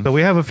 man. So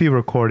we have a few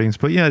recordings,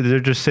 but yeah, they're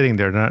just sitting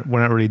there. We're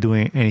not really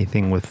doing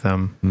anything with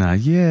them. Not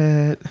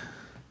yet.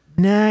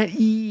 Not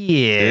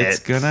yet. It's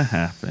going to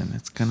happen.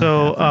 It's going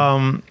to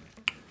happen.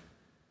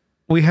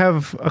 We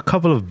have a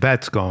couple of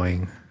bets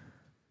going,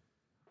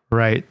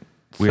 right?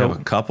 We have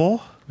a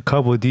couple? A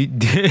couple. Do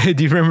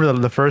you remember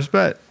the first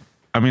bet?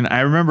 I mean, I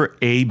remember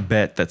a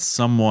bet that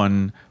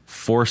someone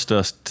forced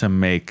us to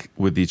make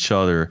with each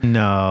other.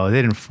 No,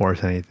 they didn't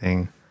force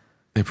anything.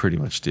 They pretty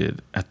much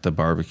did at the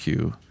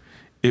barbecue.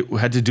 It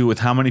had to do with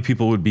how many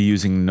people would be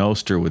using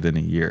Nostr within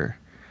a year.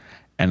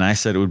 And I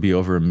said it would be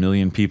over 1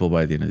 million people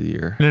by the end of the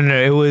year.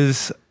 No, it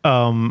was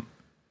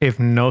if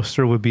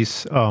Nostr would be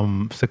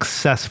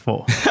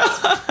successful.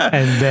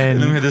 And then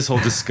we had this whole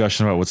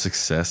discussion about what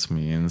success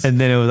means. And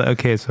then it was like,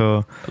 okay,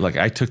 so like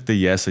I took the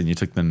yes and you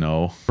took the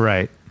no.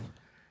 Right.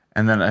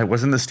 And then it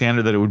wasn't the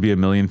standard that it would be 1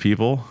 million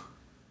people.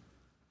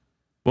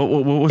 What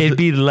was it'd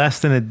be less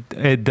than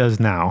it does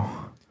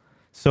now.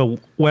 So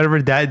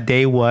whatever that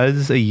day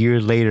was, a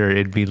year later,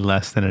 it'd be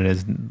less than it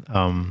is.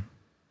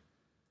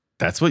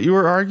 That's what you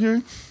were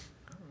arguing?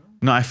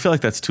 No, I feel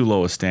like that's too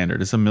low a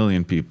standard. It's 1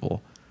 million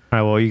people. All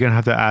right, well, you're going to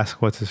have to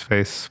ask what's his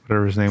face,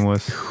 whatever his name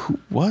was. Who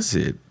was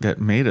it that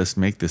made us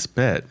make this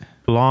bet?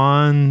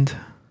 Blonde.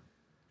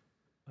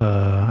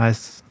 I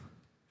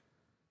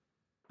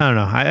don't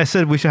know. I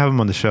said we should have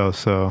him on the show,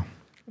 so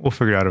we'll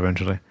figure it out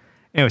eventually.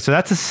 Anyway, so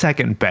that's the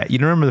second bet. You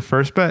remember the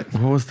first bet?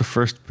 What was the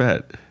first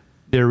bet?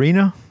 The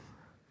arena?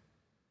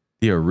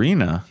 The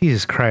arena?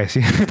 Jesus Christ.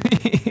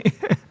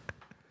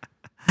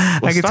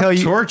 I could tell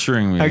you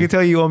torturing me. I could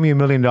tell you owe me $1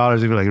 million.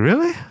 You'd be like,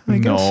 really? I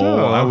guess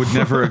so. I would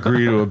never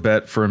agree to a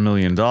bet for $1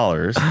 million.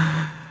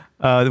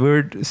 We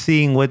were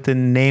seeing what the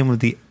name of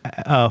the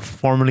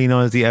formerly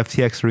known as the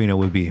FTX arena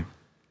would be.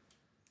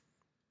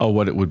 Oh,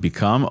 what it would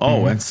become?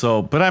 Oh, and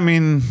so, but I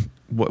mean,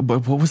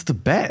 what was the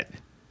bet?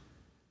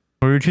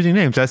 We were choosing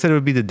names. I said it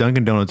would be the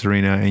Dunkin' Donuts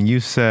arena, and you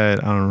said,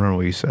 I don't remember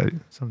what you said.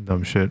 Some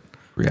dumb shit.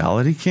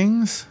 Reality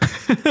Kings?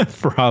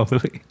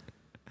 Probably.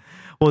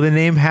 Well, the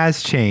name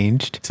has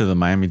changed. To the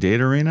Miami-Dade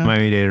Arena?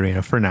 Miami-Dade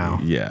Arena for now.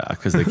 Yeah,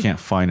 because they can't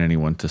find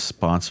anyone to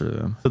sponsor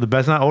them. So the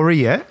bet's not over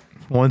yet.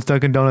 Once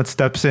Dunkin' Donuts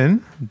steps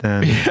in,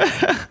 then...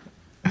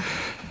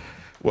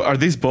 Well, are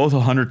these both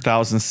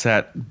 100,000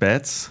 sat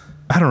bets?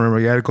 I don't remember.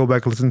 You got to go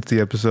back and listen to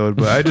the episode,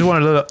 but I just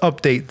wanted a little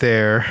update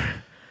there.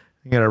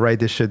 You got to write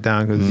this shit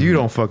down because you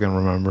don't fucking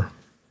remember.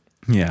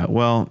 Yeah,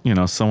 well,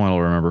 someone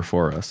will remember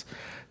for us.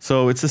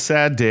 So it's a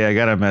sad day. I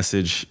got a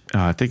message.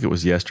 I think it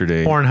was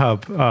yesterday.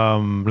 Pornhub.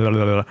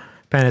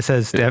 And it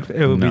says it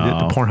would be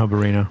the Pornhub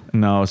arena.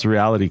 No, it's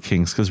Reality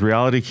Kings, because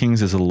Reality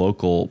Kings is a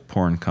local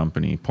porn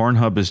company.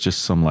 Pornhub is just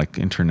some like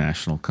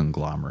international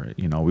conglomerate.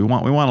 We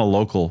want a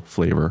local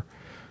flavor.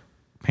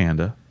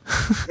 Panda.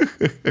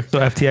 So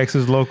FTX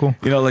is local.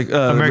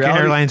 American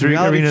Airlines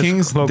Reality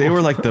Kings. Local. They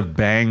were like the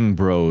Bang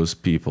Bros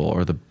people,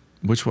 or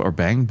or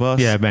Bang Bus.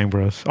 Yeah, Bang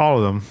Bros. All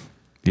of them.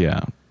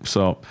 Yeah.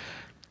 So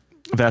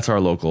that's our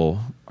local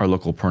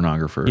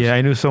pornographers. Yeah,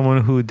 I knew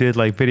someone who did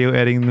like video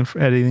editing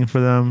for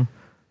them,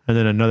 and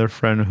then another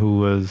friend who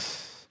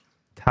was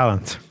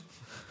talent.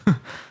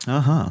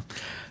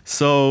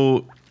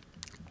 So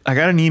I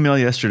got an email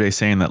yesterday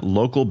saying that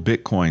Local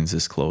Bitcoins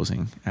is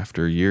closing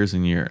after years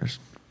and years.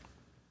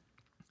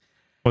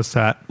 What's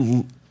that?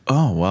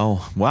 Oh,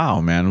 well,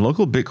 wow, man.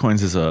 Local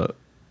Bitcoins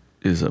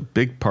is a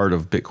big part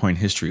of Bitcoin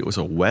history. It was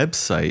a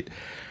website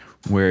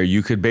where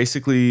you could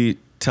basically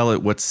tell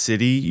it what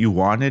city you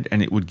wanted,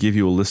 and it would give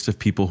you a list of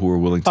people who were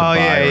willing to buy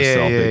or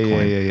sell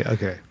Bitcoin. Yeah.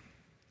 Okay.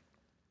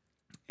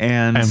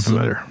 And I'm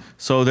familiar.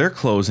 So they're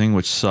closing,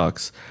 which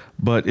sucks.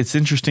 But it's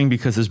interesting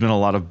because there's been a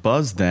lot of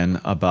buzz then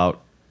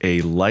about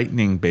a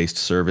Lightning-based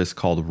service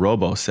called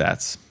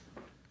RoboSats.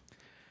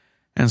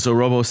 And so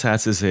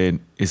RoboSats is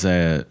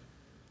a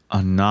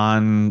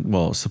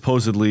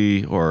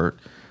supposedly or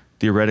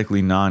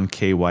theoretically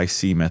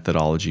non-KYC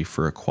methodology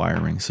for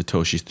acquiring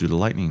Satoshis through the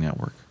Lightning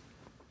Network.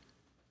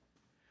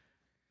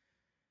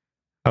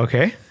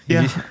 Okay.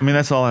 Yeah. I mean,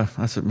 that's all. I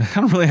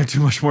don't really have too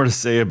much more to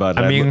say about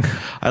it. I mean,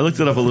 I looked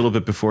it up a little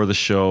bit before the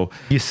show.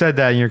 You said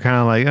that and you're kind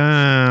of like,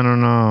 I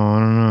don't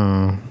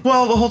know.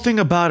 Well, the whole thing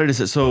about it is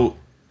that so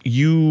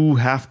you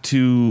have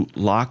to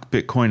lock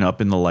Bitcoin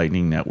up in the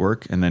Lightning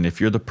Network. And then if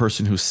you're the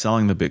person who's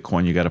selling the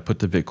Bitcoin, you got to put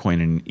the Bitcoin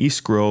in an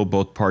escrow.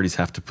 Both parties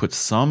have to put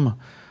some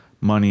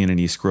money in an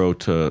escrow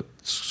to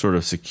sort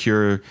of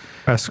secure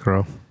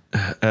escargo.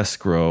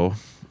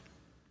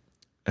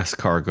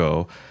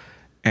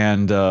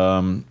 And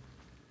then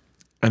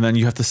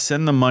you have to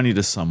send the money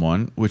to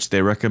someone, which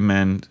they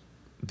recommend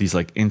these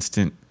like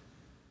instant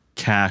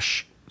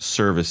cash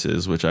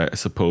services, which I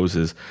suppose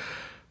is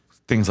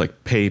things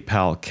like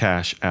PayPal,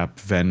 Cash App,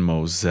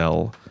 Venmo,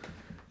 Zelle.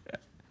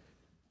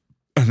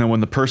 And then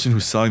when the person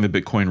who's selling the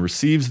Bitcoin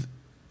receives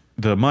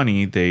the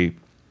money,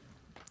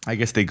 I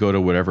guess they go to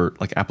whatever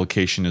like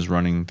application is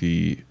running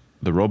the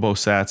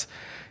RoboSats.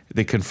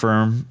 They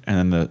confirm,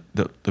 and then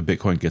the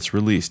Bitcoin gets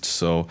released.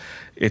 So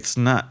it's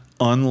not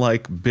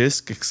unlike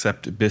BISC,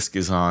 except BISC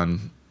is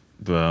on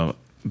the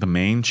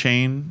main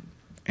chain,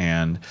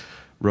 and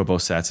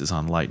RoboSats is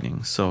on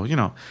Lightning. So,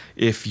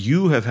 if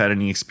you have had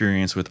any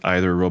experience with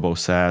either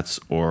RoboSats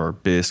or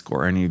BISC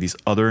or any of these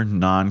other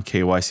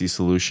non-KYC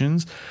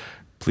solutions,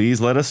 please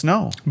let us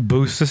know.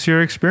 Boost us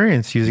your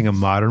experience using a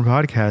modern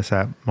podcast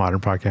app,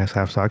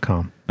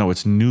 modernpodcastapps.com. No,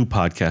 it's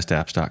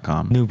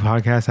newpodcastapps.com.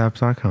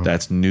 Newpodcastapps.com.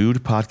 That's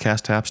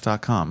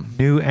nudepodcastapps.com.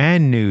 New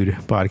and nude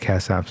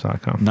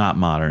podcastapps.com. Not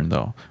modern,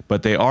 though.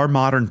 But they are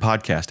modern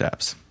podcast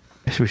apps.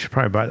 We should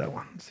probably buy that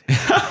one.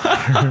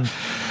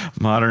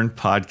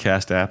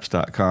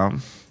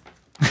 modernpodcastapps.com.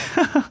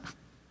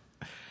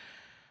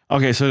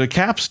 Okay, so to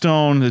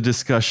capstone the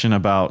discussion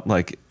about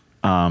like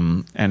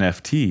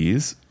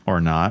NFTs or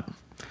not,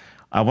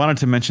 I wanted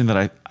to mention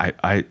that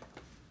I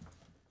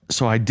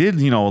did,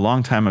 a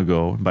long time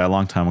ago. By a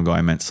long time ago,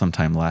 I meant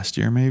sometime last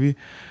year, maybe.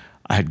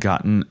 I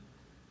won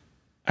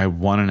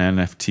an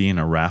NFT in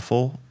a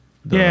raffle,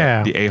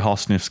 the A-Hall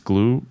Sniffs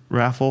Glue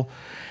raffle.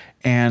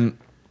 And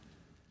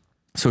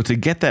so to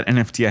get that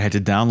NFT, I had to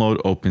download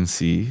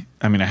OpenSea.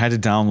 I mean, I had to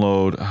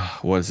download,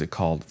 what is it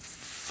called?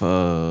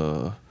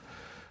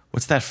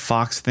 What's that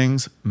Fox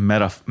things?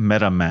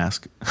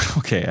 MetaMask.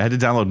 Okay, I had to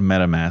download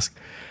MetaMask.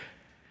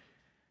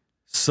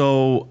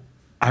 So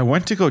I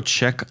went to go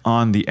check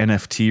on the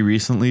NFT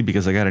recently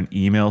because I got an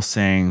email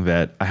saying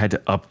that I had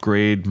to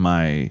upgrade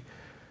my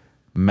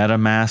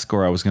MetaMask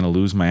or I was going to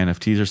lose my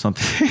NFTs or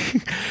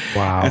something.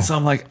 Wow. And so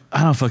I'm like,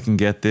 I don't fucking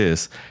get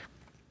this.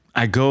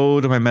 I go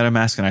to my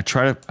MetaMask and I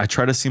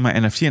try to see my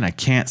NFT and I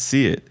can't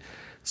see it.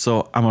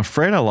 So I'm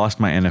afraid I lost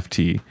my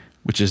NFT,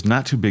 which is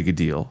not too big a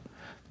deal.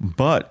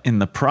 But in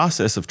the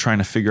process of trying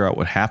to figure out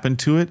what happened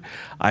to it,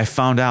 I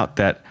found out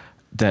that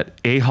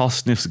A-Hall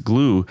Sniffs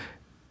Glue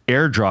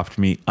airdropped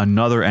me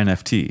another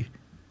NFT.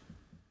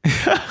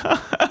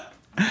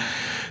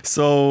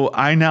 So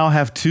I now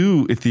have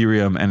 2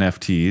 Ethereum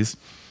NFTs.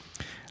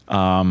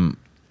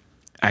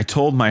 I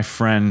told my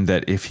friend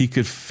that if he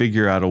could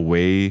figure out a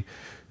way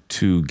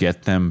to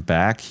get them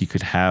back, he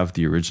could have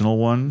the original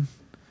one.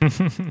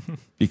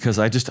 Because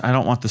I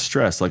don't want the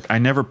stress. Like, I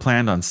never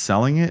planned on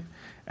selling it,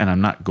 and I'm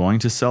not going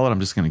to sell it.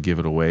 I'm just going to give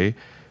it away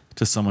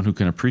to someone who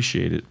can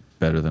appreciate it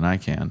better than I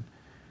can.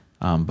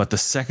 But the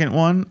second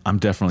one, I'm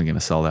definitely going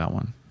to sell that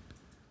one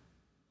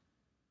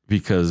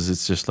because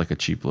it's just like a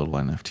cheap little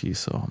NFT.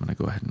 So I'm going to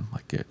go ahead and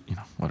like get,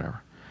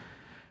 whatever.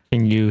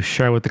 Can you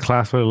share what the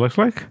class what it looks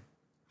like?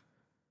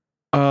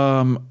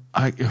 Oh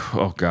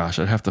gosh,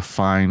 I'd have to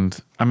find.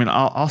 I mean,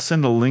 I'll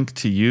send a link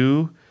to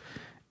you,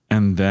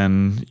 and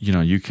then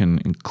you can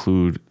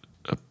include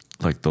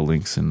like the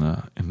links in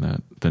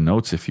the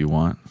notes if you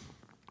want.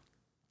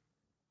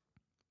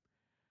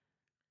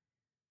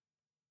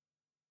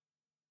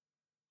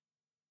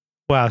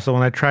 Wow. So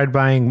when I tried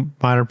buying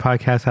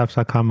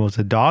modernpodcastapps.com, it was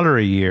 $1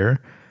 a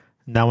year.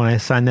 Now when I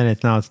signed in,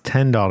 it's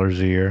 $10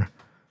 a year.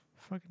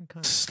 Fucking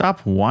cunt. Stop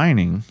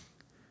whining.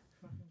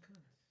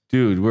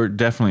 Dude, we're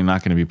definitely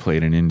not going to be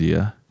played in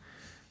India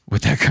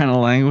with that kind of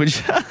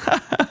language.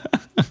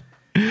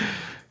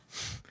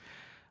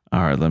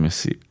 All right, let me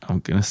see. I'm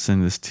going to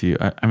send this to you.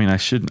 I mean, I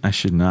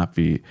should not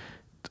be.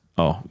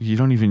 Oh, you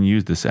don't even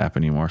use this app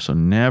anymore, so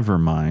never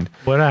mind.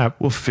 What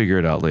app? We'll figure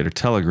it out later.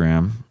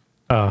 Telegram.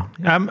 Oh,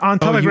 I'm on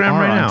Telegram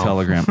right now.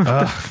 Telegram.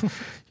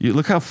 You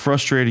look how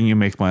frustrating you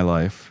make my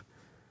life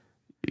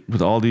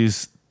with all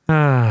these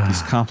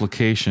These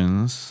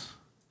complications.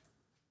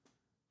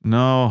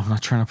 No, I'm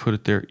not trying to put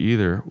it there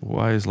either.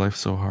 Why is life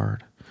so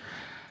hard?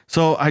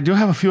 So I do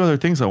have a few other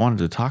things I wanted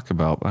to talk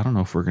about. I don't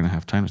know if we're going to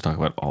have time to talk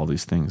about all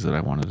these things that I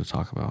wanted to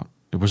talk about.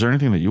 Was there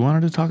anything that you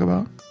wanted to talk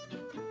about?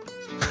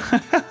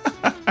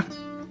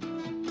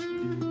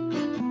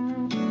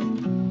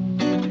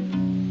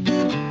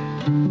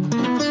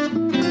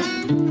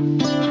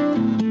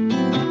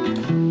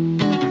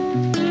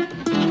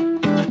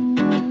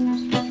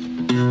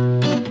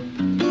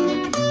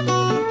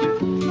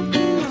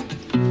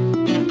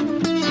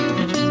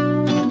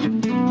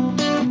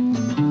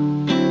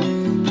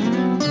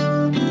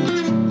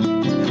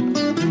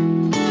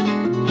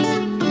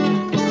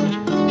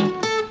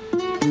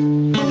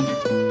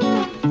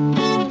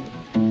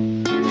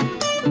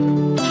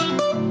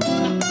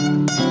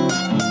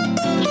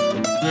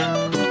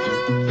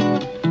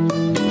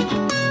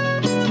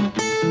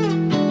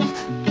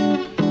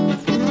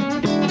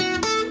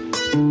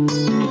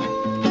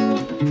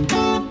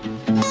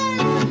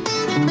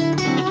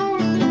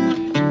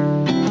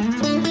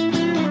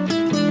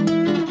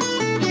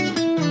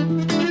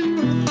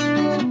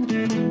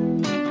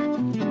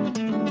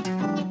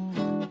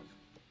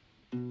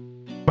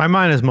 My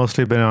mind has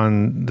mostly been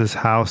on this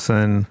house,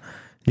 and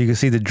you can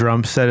see the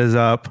drum set is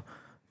up,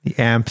 the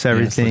amps,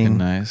 everything. Yeah, it's looking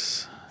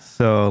nice.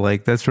 So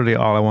like that's really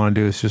all I want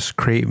to do is just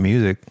create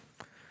music.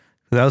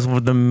 That was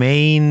the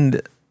main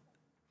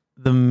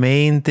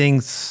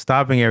thing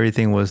stopping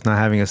everything was not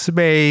having a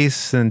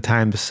space and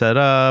time to set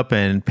up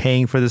and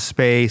paying for the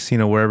space,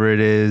 wherever it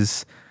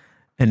is.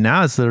 And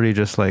now it's literally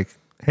just like,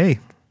 hey,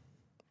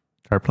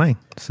 start playing.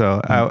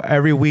 So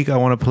every week I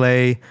want to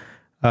play.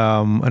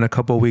 In a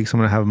couple of weeks, I'm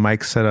going to have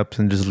mics set up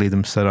and just leave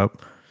them set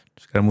up.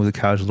 Just got to move the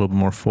couch a little bit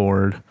more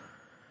forward.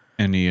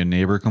 Any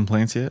neighbor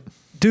complaints yet?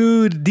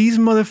 Dude, these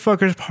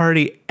motherfuckers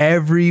party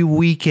every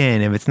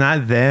weekend. If it's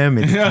not them,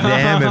 it's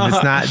them. If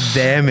it's not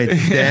them,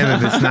 it's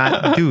them. If it's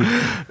not, dude,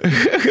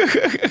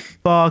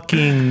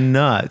 fucking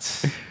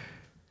nuts.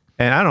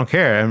 And I don't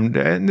care.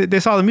 And they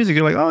saw the music.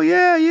 They're like, oh,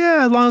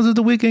 yeah. As long as it's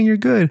the weekend, you're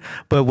good.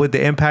 But with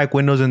the impact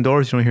windows and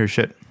doors, you don't hear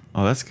shit.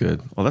 Oh, that's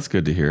good. Well, that's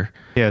good to hear.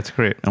 Yeah, it's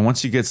great. And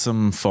once you get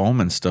some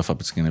foam and stuff up,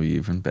 it's going to be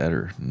even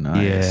better.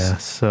 Nice. Yeah,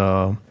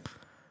 so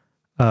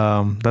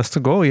that's the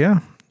goal,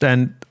 yeah.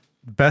 And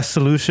best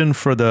solution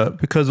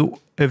because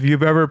if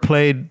you've ever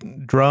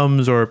played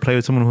drums or played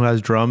with someone who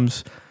has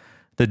drums,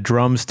 the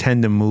drums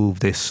tend to move.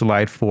 They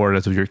slide forward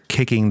as if you're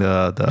kicking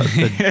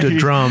the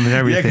drum and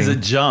everything. Yeah, because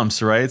it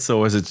jumps, right?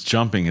 So as it's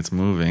jumping, it's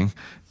moving.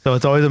 So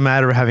it's always a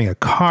matter of having a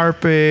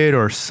carpet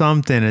or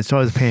something. It's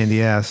always a pain in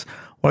the ass.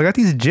 Well, I got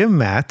these gym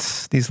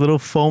mats, these little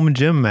foam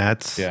gym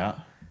mats. Yeah.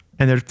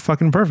 And they're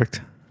fucking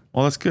perfect.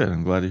 Well, that's good.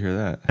 I'm glad to hear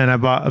that. And I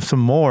bought some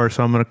more,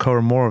 so I'm going to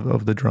cover more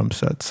of the drum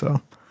set. So,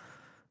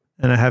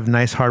 and I have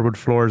nice hardwood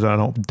floors I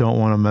don't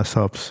want to mess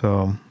up.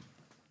 So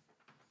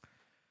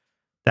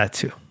that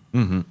too.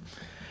 Mm-hmm.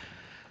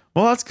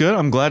 Well, that's good.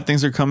 I'm glad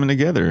things are coming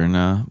together, and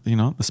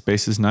the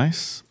space is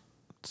nice.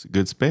 It's a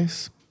good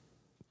space.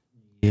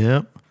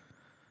 Yep.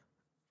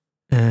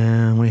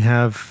 And we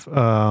have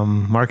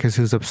Marcus,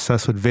 who's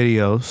obsessed with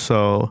video.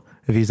 So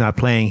if he's not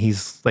playing,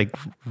 he's like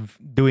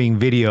doing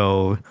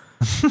video.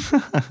 He's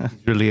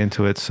really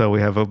into it. So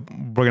we're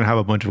gonna have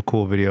a bunch of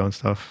cool video and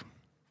stuff.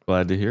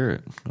 Glad to hear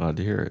it. So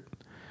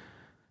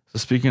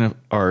speaking of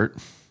art,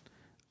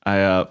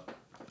 I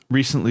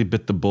recently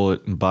bit the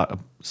bullet and bought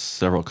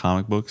several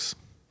comic books.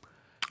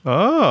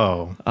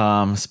 Oh.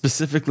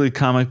 Specifically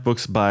comic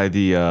books by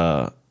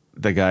the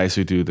guys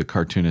who do the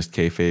Cartoonist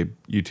Kayfabe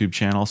YouTube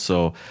channel.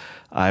 So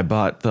I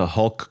bought the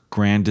Hulk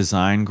Grand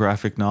Design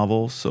graphic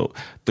novel. So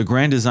the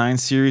Grand Design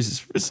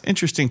series is an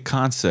interesting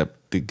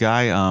concept. The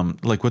guy,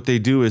 like what they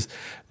do is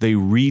they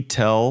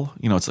retell,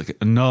 it's like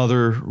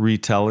another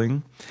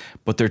retelling,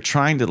 but they're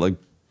trying to like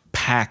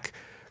pack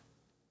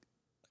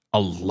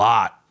a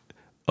lot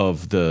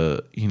of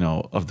the,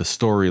 of the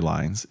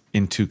storylines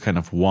into kind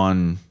of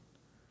one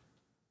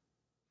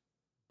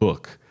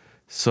book.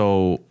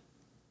 So,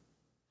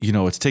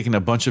 it's taking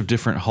a bunch of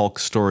different Hulk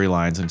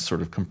storylines and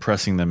sort of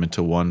compressing them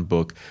into one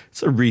book.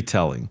 It's a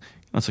retelling.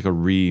 It's like a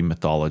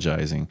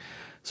re-mythologizing.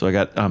 So I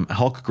got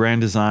Hulk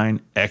Grand Design,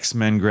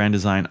 X-Men Grand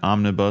Design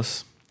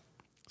Omnibus.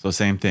 So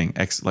same thing,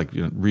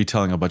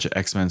 retelling a bunch of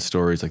X-Men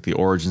stories, like the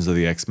origins of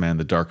the X-Men,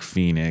 the Dark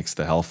Phoenix,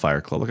 the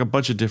Hellfire Club, like a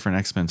bunch of different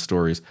X-Men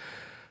stories,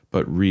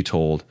 but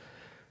retold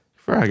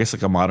for, I guess,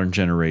 like a modern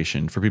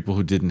generation, for people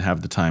who didn't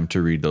have the time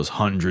to read those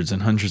hundreds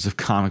and hundreds of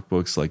comic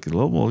books. Like,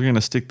 well, we're going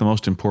to stick the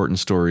most important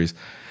stories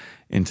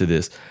into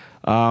this.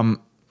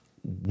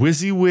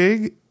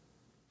 WYSIWYG,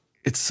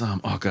 it's,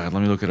 oh God,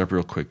 let me look it up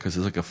real quick because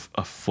it's like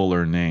a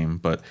fuller name,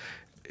 but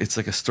it's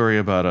like a story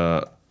about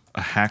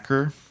a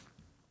hacker.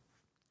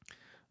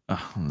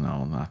 Oh,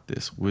 no, not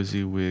this.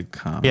 WYSIWYG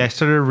comic. Yeah, I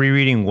started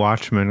rereading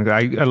Watchmen.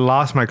 I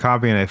lost my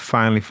copy and I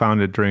finally found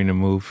it during the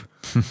move.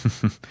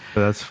 So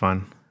that's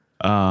fun.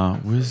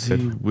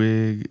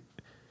 WYSIWYG.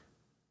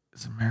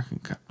 It's American.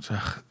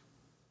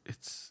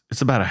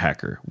 It's about a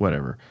hacker.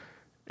 Whatever.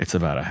 It's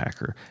about a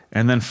hacker.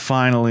 And then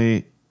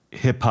finally,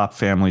 Hip Hop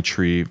Family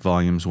Tree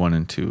Volumes 1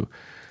 and 2.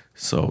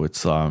 So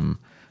it's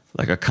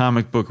like a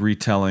comic book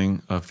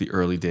retelling of the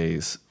early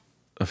days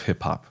of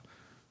hip hop.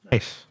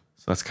 Nice.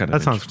 So that's kind of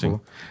That sounds interesting.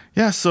 cool.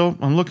 Yeah, so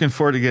I'm looking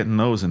forward to getting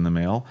those in the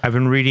mail. I've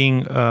been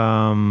reading,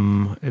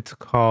 it's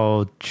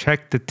called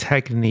Check the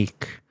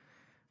Technique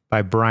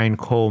by Brian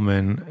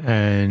Coleman,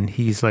 and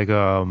he's like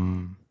a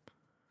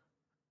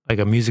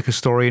music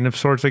historian of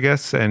sorts, I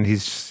guess. And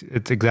it's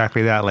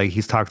exactly that. Like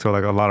he's talked to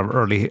like a lot of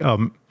early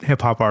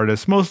hip hop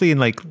artists, mostly in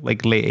like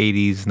late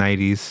 80s,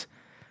 90s,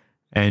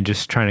 and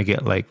just trying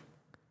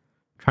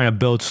to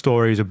build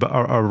stories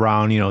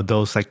around,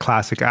 those like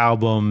classic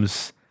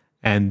albums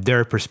and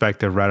their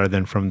perspective rather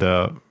than from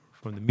the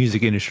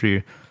music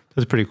industry.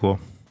 That's pretty cool.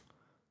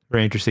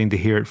 Very interesting to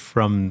hear it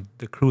from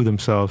the crew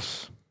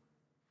themselves.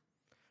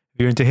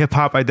 If you're into hip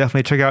hop, I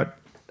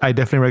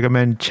definitely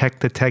recommend Check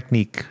the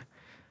Technique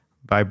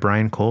by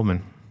Brian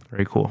Coleman.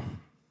 Very cool.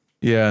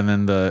 Yeah, and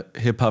then the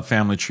Hip Hop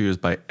Family Tree is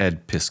by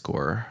Ed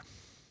Piskor.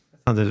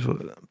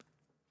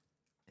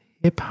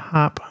 Hip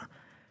Hop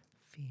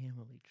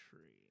Family Tree.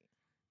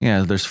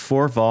 Yeah, there's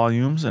 4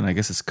 volumes, and I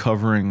guess it's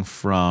covering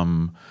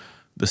from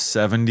the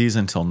 70s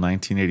until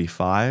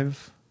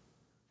 1985.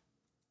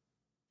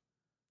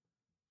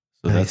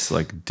 So Nice. That's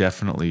like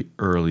definitely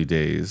early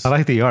days. I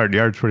like the art. The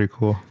art's pretty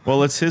cool.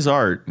 Well, it's his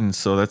art, and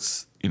so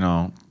that's,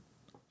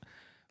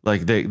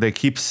 like they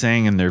keep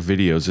saying in their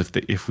videos,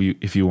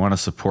 if you want to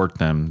support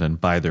them, then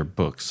buy their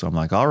books. So I'm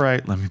like, all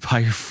right, let me buy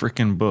your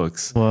freaking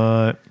books.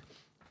 What?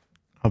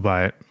 I'll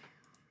buy it.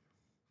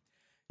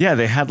 Yeah,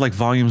 they had like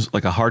volumes,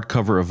 like a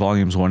hardcover of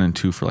volumes 1 and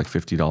 2 for like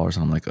 $50,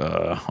 and I'm like,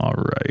 all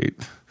right.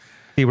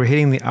 See, we're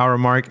hitting the hour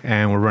mark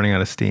and we're running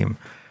out of steam.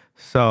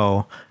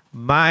 So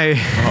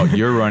Oh,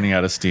 you're running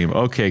out of steam.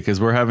 Okay, because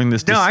we're having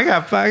this. No, I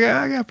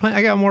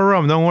got more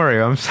room. Don't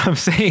worry. I'm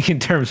saying in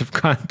terms of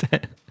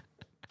content.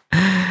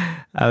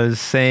 I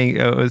was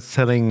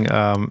telling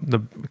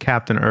the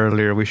captain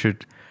earlier we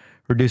should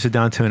reduce it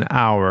down to an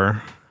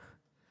hour.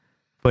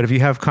 But if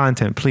you have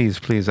content, please,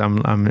 I'm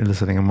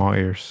listening. I'm all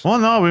ears. Well,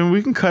 no, I mean,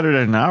 we can cut it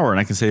at an hour,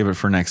 and I can save it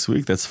for next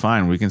week. That's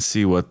fine. We can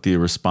see what the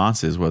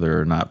response is, whether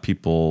or not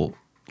people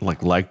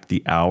liked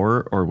the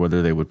hour or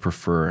whether they would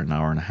prefer an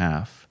hour and a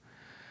half.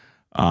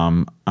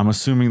 I'm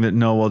assuming that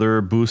no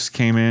other boosts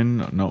came in.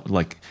 No,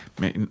 like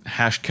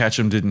Hash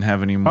Ketchum didn't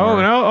have any more.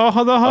 Oh no! Oh,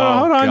 hold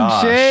on.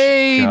 Gosh.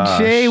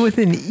 Jay with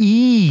an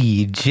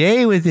E.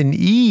 Jay with an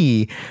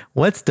E.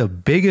 What's the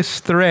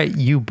biggest threat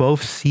you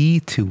both see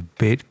to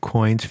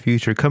Bitcoin's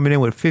future? Coming in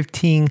with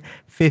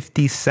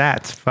 1550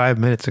 sats 5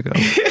 minutes ago.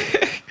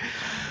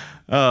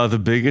 The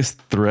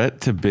biggest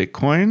threat to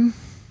Bitcoin?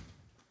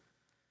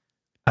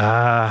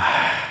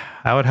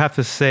 I would have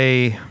to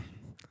say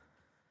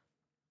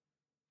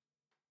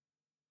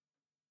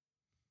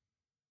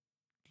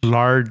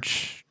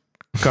large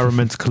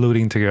governments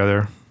colluding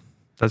together.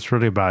 That's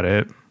really about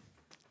it.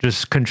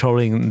 Just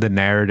controlling the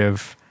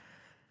narrative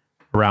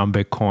around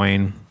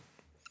Bitcoin,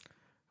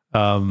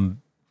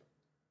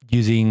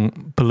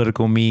 using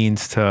political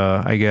means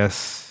to, I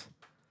guess,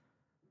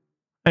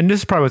 and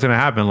this is probably what's going to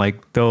happen.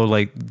 Like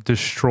they'll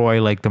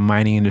destroy the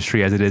mining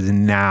industry as it is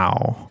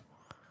now.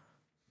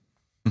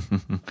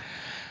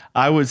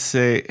 I would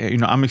say,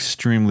 I'm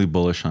extremely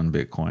bullish on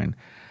Bitcoin.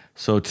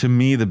 So to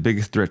me, the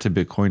biggest threat to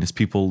Bitcoin is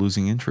people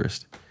losing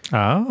interest.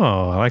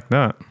 Oh, I like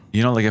that.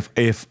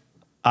 If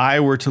I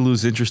were to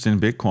lose interest in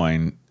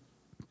Bitcoin,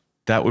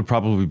 that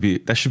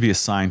should be a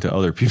sign to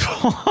other people.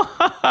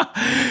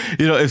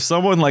 If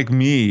someone like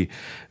me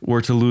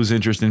were to lose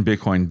interest in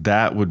Bitcoin,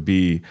 that would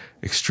be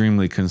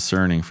extremely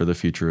concerning for the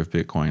future of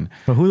Bitcoin.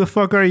 But who the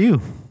fuck are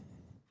you?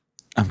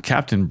 I'm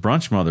Captain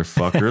Brunch,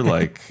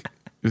 motherfucker.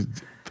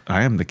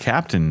 I am the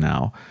captain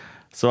now.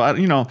 So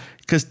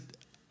because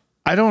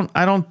I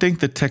don't think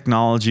the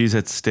technology is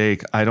at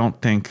stake. I don't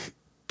think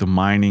the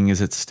mining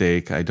is at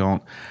stake. I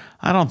don't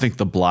think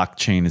the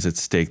blockchain is at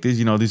stake. These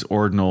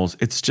ordinals,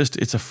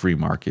 it's a free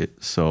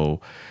market.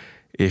 So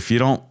if you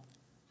don't,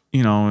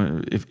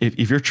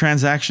 if your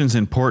transaction's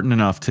important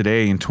enough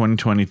today in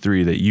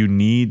 2023 that you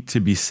need to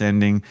be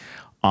sending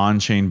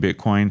on-chain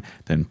Bitcoin,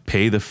 then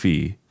pay the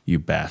fee, you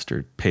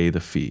bastard. Pay the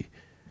fee.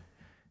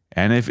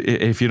 And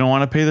if you don't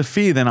want to pay the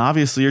fee, then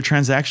obviously your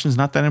transaction is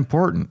not that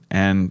important,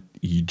 and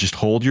you just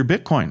hold your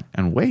Bitcoin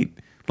and wait,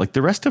 like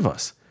the rest of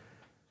us.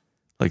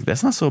 Like,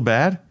 that's not so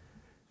bad.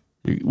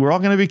 We're all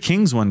going to be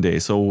kings one day,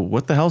 so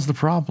what the hell's the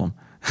problem?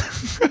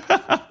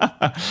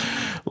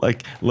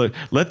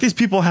 Let these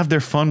people have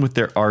their fun with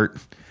their art,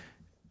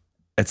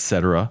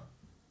 etc.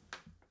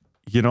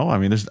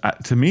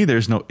 To me,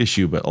 there's no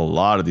issue, but a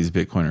lot of these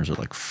Bitcoiners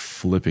are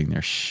flipping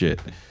their shit.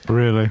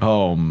 Really?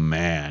 Oh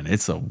man,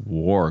 it's a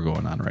war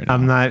going on right now.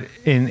 I'm not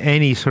in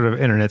any sort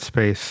of internet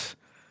space.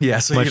 Yeah,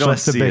 so you don't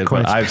see it,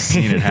 but I've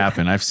seen it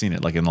happen. I've seen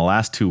it in the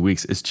last 2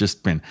 weeks. It's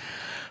just been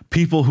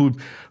people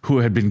who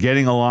had been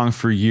getting along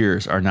for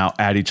years are now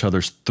at each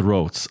other's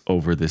throats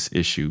over this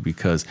issue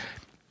because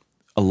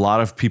a lot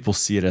of people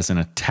see it as an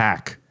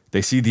attack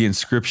They see the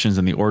inscriptions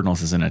and the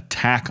ordinals as an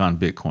attack on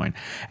Bitcoin.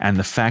 And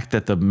the fact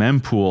that the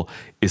mempool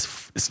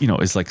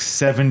is like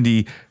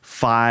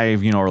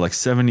 75, or like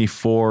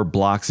 74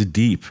 blocks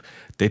deep,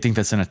 they think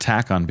that's an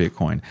attack on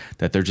Bitcoin,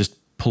 that they're just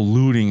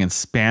polluting and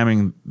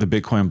spamming the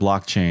Bitcoin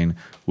blockchain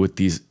with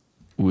these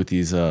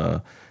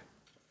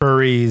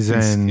furries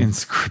and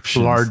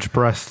inscriptions. large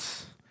breasts.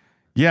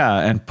 Yeah,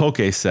 and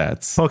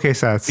PokeSats.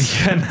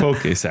 PokeSats. Yeah, and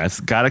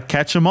PokeSats. Got to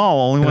catch them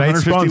all. Only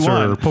Tonight's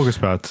 151.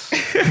 sponsor,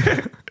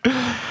 PokeSpats.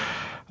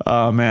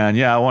 Oh, man.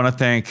 Yeah, I want to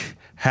thank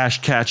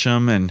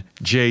Hashcatchem and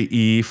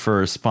JE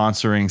for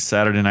sponsoring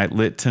Saturday Night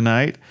Lit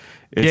tonight.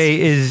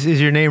 Jay, is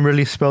your name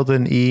really spelled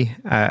in E?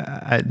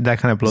 That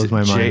kind of blows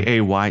my mind.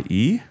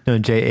 Jaye? No,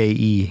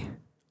 Jae.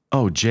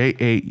 Oh,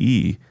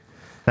 Jae.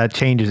 That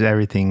changes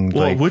everything.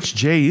 Well, which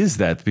J is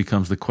that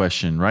becomes the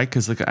question, right?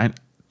 Because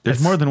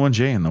there's more than one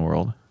J in the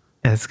world.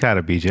 It's got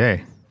to be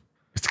Jay.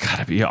 It's got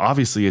to be. Yeah,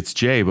 obviously, it's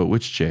J, but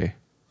which J?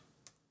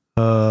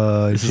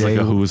 This Jay, is like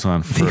a who's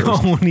on first. the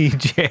only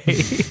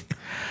J.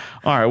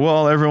 All right.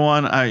 Well,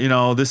 everyone,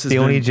 this is the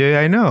only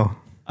J I know.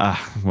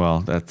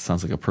 Well, that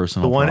sounds like a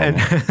personal The one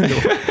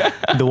problem.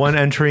 the one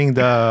entering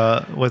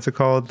the what's it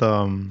called?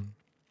 The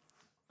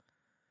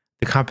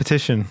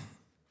competition.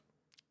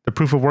 The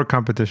proof of work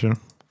competition.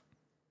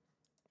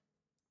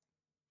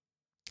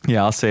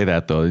 Yeah, I'll say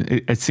that though.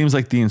 It seems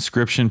like the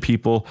inscription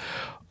people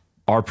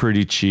are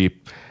pretty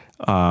cheap.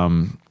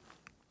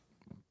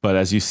 But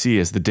as you see,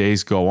 as the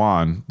days go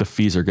on, the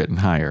fees are getting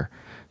higher.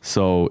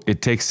 So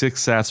it takes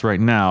 6 sats right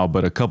now,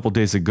 but a couple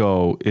days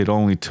ago, it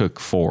only took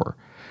 4.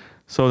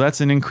 So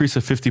that's an increase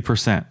of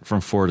 50%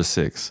 from 4 to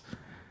 6.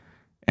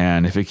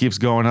 And if it keeps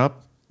going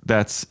up,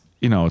 that's,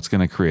 it's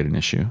going to create an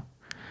issue.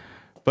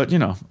 But,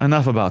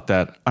 enough about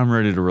that. I'm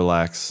ready to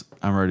relax.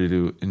 I'm ready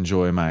to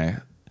enjoy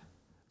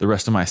the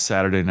rest of my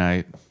Saturday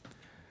night.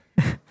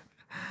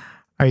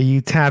 Are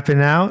you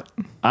tapping out?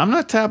 I'm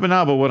not tapping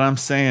out, but what I'm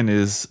saying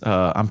is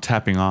I'm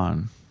tapping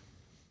on.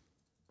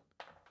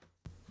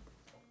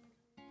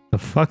 The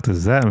fuck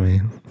does that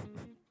mean?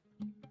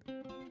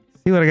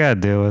 See what I gotta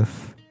deal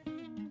with.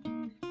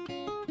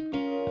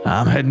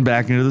 I'm heading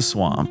back into the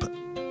swamp.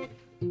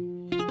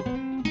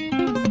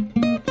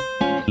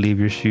 Leave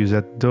your shoes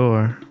at the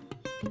door.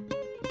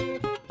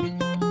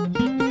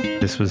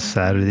 This was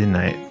Saturday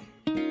night.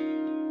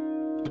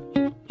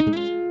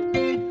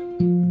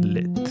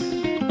 Lit.